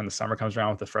going back when the summer comes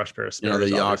around with a fresh pair of spares.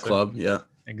 The yacht club. Yeah,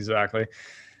 exactly.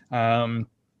 Then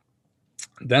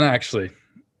actually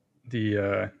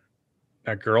that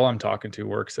girl I'm talking to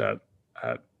works at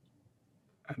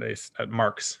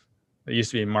Mark's. It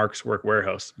used to be Mark's Work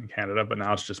Warehouse in Canada, but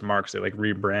now it's just Mark's. They like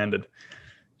rebranded.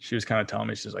 She was kind of telling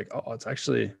me, she's like, oh,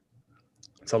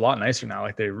 it's a lot nicer now.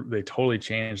 Like they totally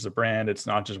changed the brand. It's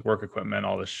not just work equipment,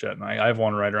 all this shit. And I have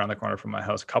one right around the corner from my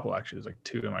house. A couple actually. There's like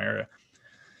 2 in my area.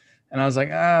 And I was like,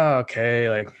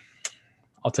 okay, like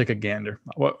I'll take a gander.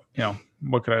 What do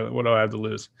I have to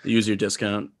lose? Use your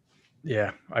discount.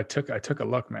 Yeah, I took a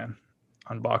look, man.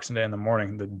 On Boxing Day in the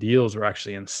morning, the deals were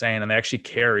actually insane, and they actually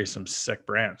carry some sick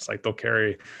brands. Like they'll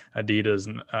carry Adidas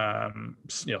and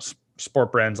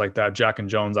sport brands like that. Jack and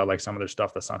Jones, I like some of their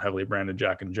stuff that's not heavily branded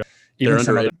Jack and Jones. Even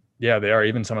some of they are.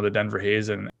 Even some of the Denver Hayes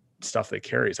and stuff they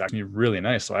carry is actually really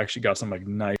nice. So I actually got some like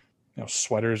nice,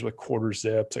 sweaters with quarter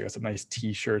zips. I got some nice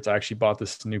T-shirts. I actually bought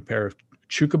this new pair of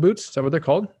Chuka boots. Is that what they're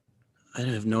called? I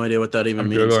have no idea what that even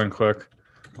means. Googling quick.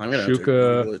 I'm gonna have to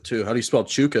Google it too. How do you spell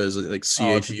Chuka? Is it like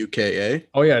Chuka?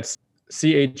 Oh yeah, it's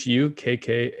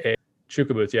Chukka.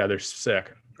 Chuka boots. Yeah, they're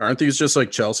sick. Aren't these just like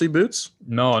Chelsea boots?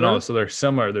 No. So they're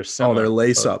similar. Oh, they're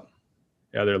lace up.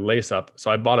 Yeah, they're lace up. So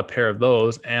I bought a pair of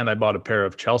those, and I bought a pair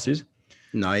of Chelsea's.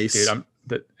 Nice.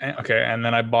 Dude, okay, and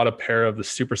then I bought a pair of the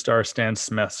Superstar Stan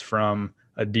Smiths from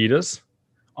Adidas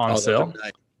on sale.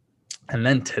 Nice. And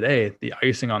then today, the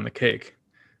icing on the cake.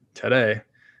 Today,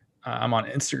 I'm on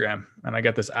Instagram, and I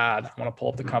get this ad. I want to pull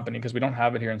up the company because we don't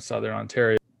have it here in Southern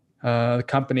Ontario. The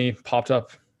company popped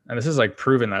up, and this is like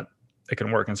proving that it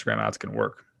can work. Instagram ads can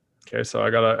work. Okay, so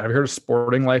have you heard of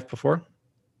Sporting Life before?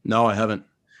 No, I haven't.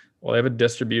 Well, they have a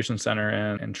distribution center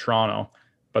in Toronto,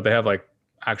 but they have like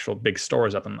actual big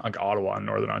stores up in like Ottawa and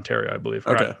Northern Ontario, I believe.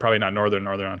 Okay. Probably not Northern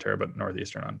Ontario, but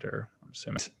Northeastern Ontario, I'm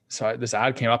assuming. So this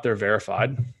ad came up there,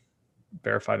 verified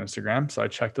Instagram. So I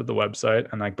checked out the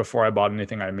website, and like before I bought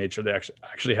anything, I made sure they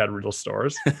actually had real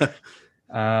stores. Dude,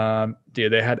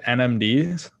 they had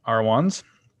NMDs R1s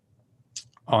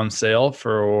on sale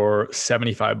for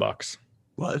 $75.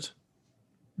 What?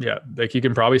 Yeah, like you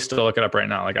can probably still look it up right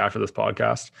now, like after this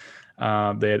podcast.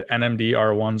 They had NMD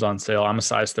R1s on sale. I'm a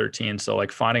size 13, so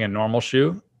like finding a normal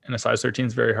shoe in a size 13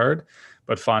 is very hard,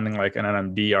 but finding like an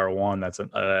NMD R1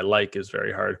 I like is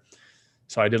very hard.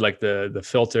 So I did like the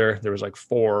filter. There was like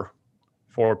four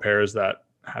pairs that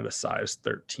had a size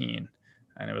 13,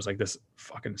 and it was like this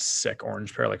fucking sick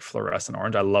orange pair, like fluorescent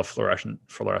orange. I love fluorescent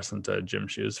gym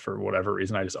shoes for whatever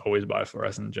reason. I just always buy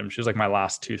fluorescent gym shoes. Like my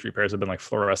last 2-3 pairs have been like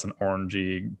fluorescent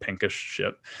orangey pinkish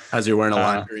shit. As you're wearing a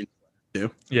lime green too.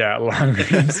 Yeah, lime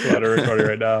green sweater recording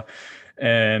right now.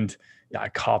 And yeah, I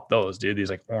copped those, dude.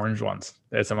 These like orange ones.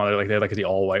 They had some other they had like the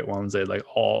all white ones. They had like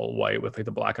all white with like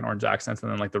the black and orange accents,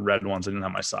 and then like the red ones. I didn't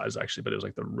have my size actually, but it was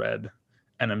like the red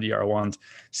NMDR ones.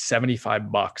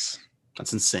 $75.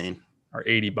 That's insane. Or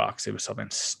 $80. It was something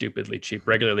stupidly cheap.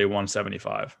 Regularly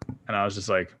 $175. And I was just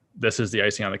like, this is the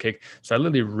icing on the cake. So I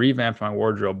literally revamped my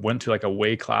wardrobe, went to like a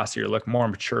way classier look, more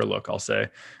mature look, I'll say,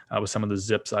 with some of the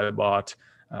zips I bought,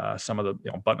 some of the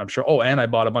button-up shirt. Oh, and I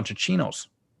bought a bunch of chinos.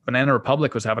 Banana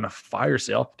Republic was having a fire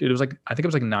sale. Dude, it was like, I think it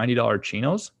was like $90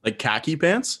 chinos. Like khaki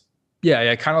pants?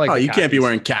 Yeah, kind of like. Oh, you can't be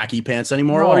wearing khaki pants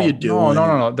anymore. What are you doing?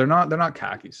 No. They're not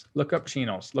khakis. Look up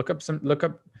chinos. Look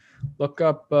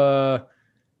up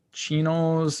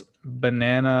Chinos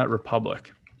Banana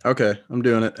Republic. Okay, I'm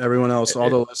doing it. Everyone else, all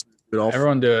the listeners,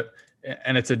 everyone do it,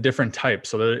 and it's a different type.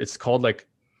 So it's called like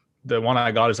the one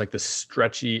I got is like the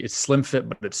stretchy. It's slim fit,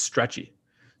 but it's stretchy.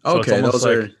 So okay, those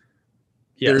like, are.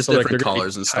 Yeah, there's different like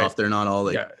colors and stuff. They're not all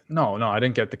like. Yeah, no, I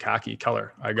didn't get the khaki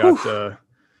color. I got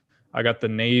I got the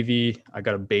navy. I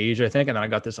got a beige, I think, and then I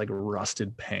got this like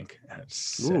rusted pink. It's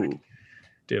sick. Ooh.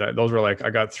 Dude, those were like I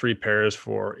got 3 pairs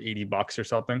for $80 or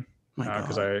something.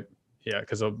 Because Yeah,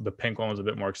 because the pink one was a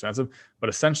bit more expensive. But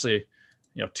essentially,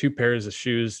 2 pairs of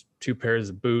shoes, 2 pairs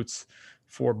of boots,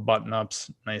 4 button-ups,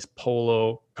 nice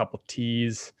polo, couple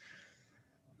tees,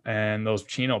 and those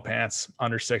chino pants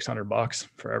under $600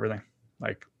 for everything.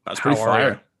 Like, that's pretty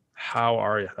fire. How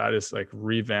are you? That is like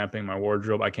revamping my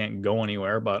wardrobe. I can't go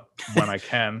anywhere, but when I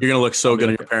can, you're gonna look so good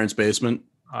in your parents' basement.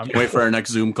 Can't wait for our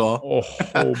next Zoom call.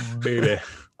 Oh baby.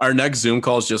 Our next Zoom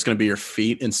call is just going to be your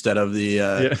feet instead of the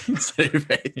instead of your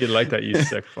face. You'd like that, you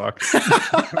sick fuck.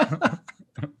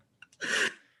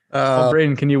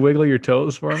 Braedon, can you wiggle your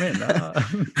toes for me? No.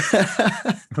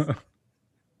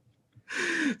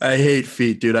 I hate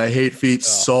feet, dude. I hate feet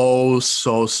so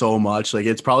much. Like,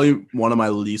 it's probably one of my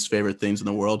least favorite things in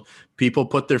the world. People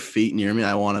put their feet near me,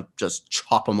 I want to just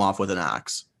chop them off with an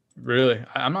axe. Really?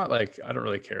 I'm not like, I don't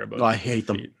really care about I hate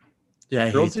them. Feet. Yeah,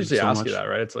 girls usually ask you that,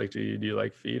 right? It's like, do you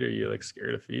like feet, or are you like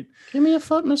scared of feet? Give me a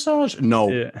foot massage. No.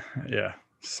 Yeah.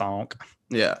 Sonk.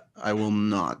 Yeah, I will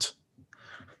not.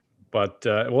 But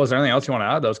is there anything else you want to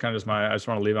add? That was kind of just I just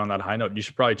want to leave it on that high note. You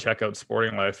should probably check out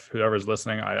Sporting Life. Whoever's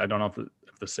listening, I don't know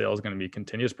if the sale is going to be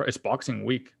continuous. It's Boxing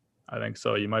Week, I think,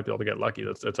 so you might be able to get lucky.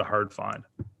 It's a hard find.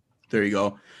 There you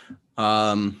go.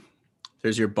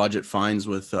 There's your budget finds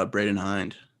with Braedon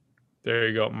Hind. There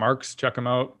you go. Marks, check them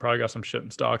out. Probably got some shit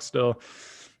in stock still.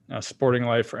 Sporting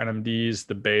Life for NMDs.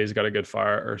 The Bay's got a good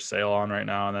sale on right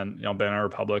now. And then, Banana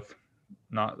Republic.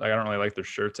 I don't really like their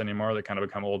shirts anymore. They kind of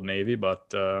become Old Navy,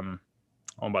 but owned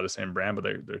by the same brand, but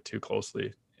they're too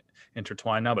closely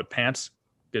intertwined now. But pants,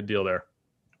 good deal there.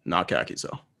 Not khakis,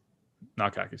 though.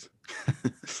 Not khakis.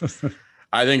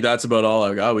 I think that's about all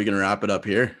I've got. We can wrap it up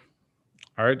here.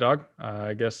 All right, dog.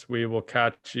 I guess we will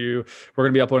catch you. We're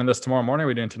going to be uploading this tomorrow morning. What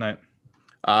are we doing tonight?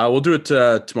 We'll do it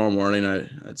tomorrow morning.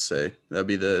 I'd say that'd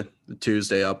be the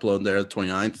Tuesday upload there, the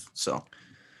 29th. So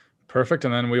perfect.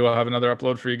 And then we will have another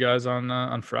upload for you guys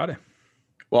on Friday.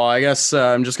 Well, I guess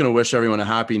I'm just going to wish everyone a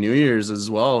happy New Year's as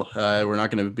well. We're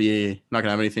not going to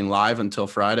have anything live until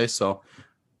Friday. So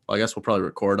I guess we'll probably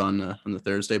record on the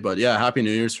Thursday, but yeah, happy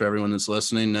New Year's for everyone that's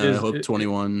listening. I hope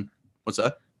 21. What's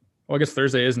that? Well, I guess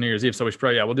Thursday is New Year's Eve. So we should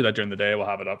probably, we'll do that during the day. We'll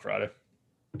have it up Friday.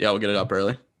 Yeah, we'll get it up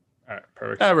early. All right,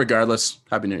 perfect. Regardless,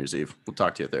 happy New Year's Eve. We'll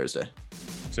talk to you Thursday.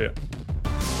 See ya.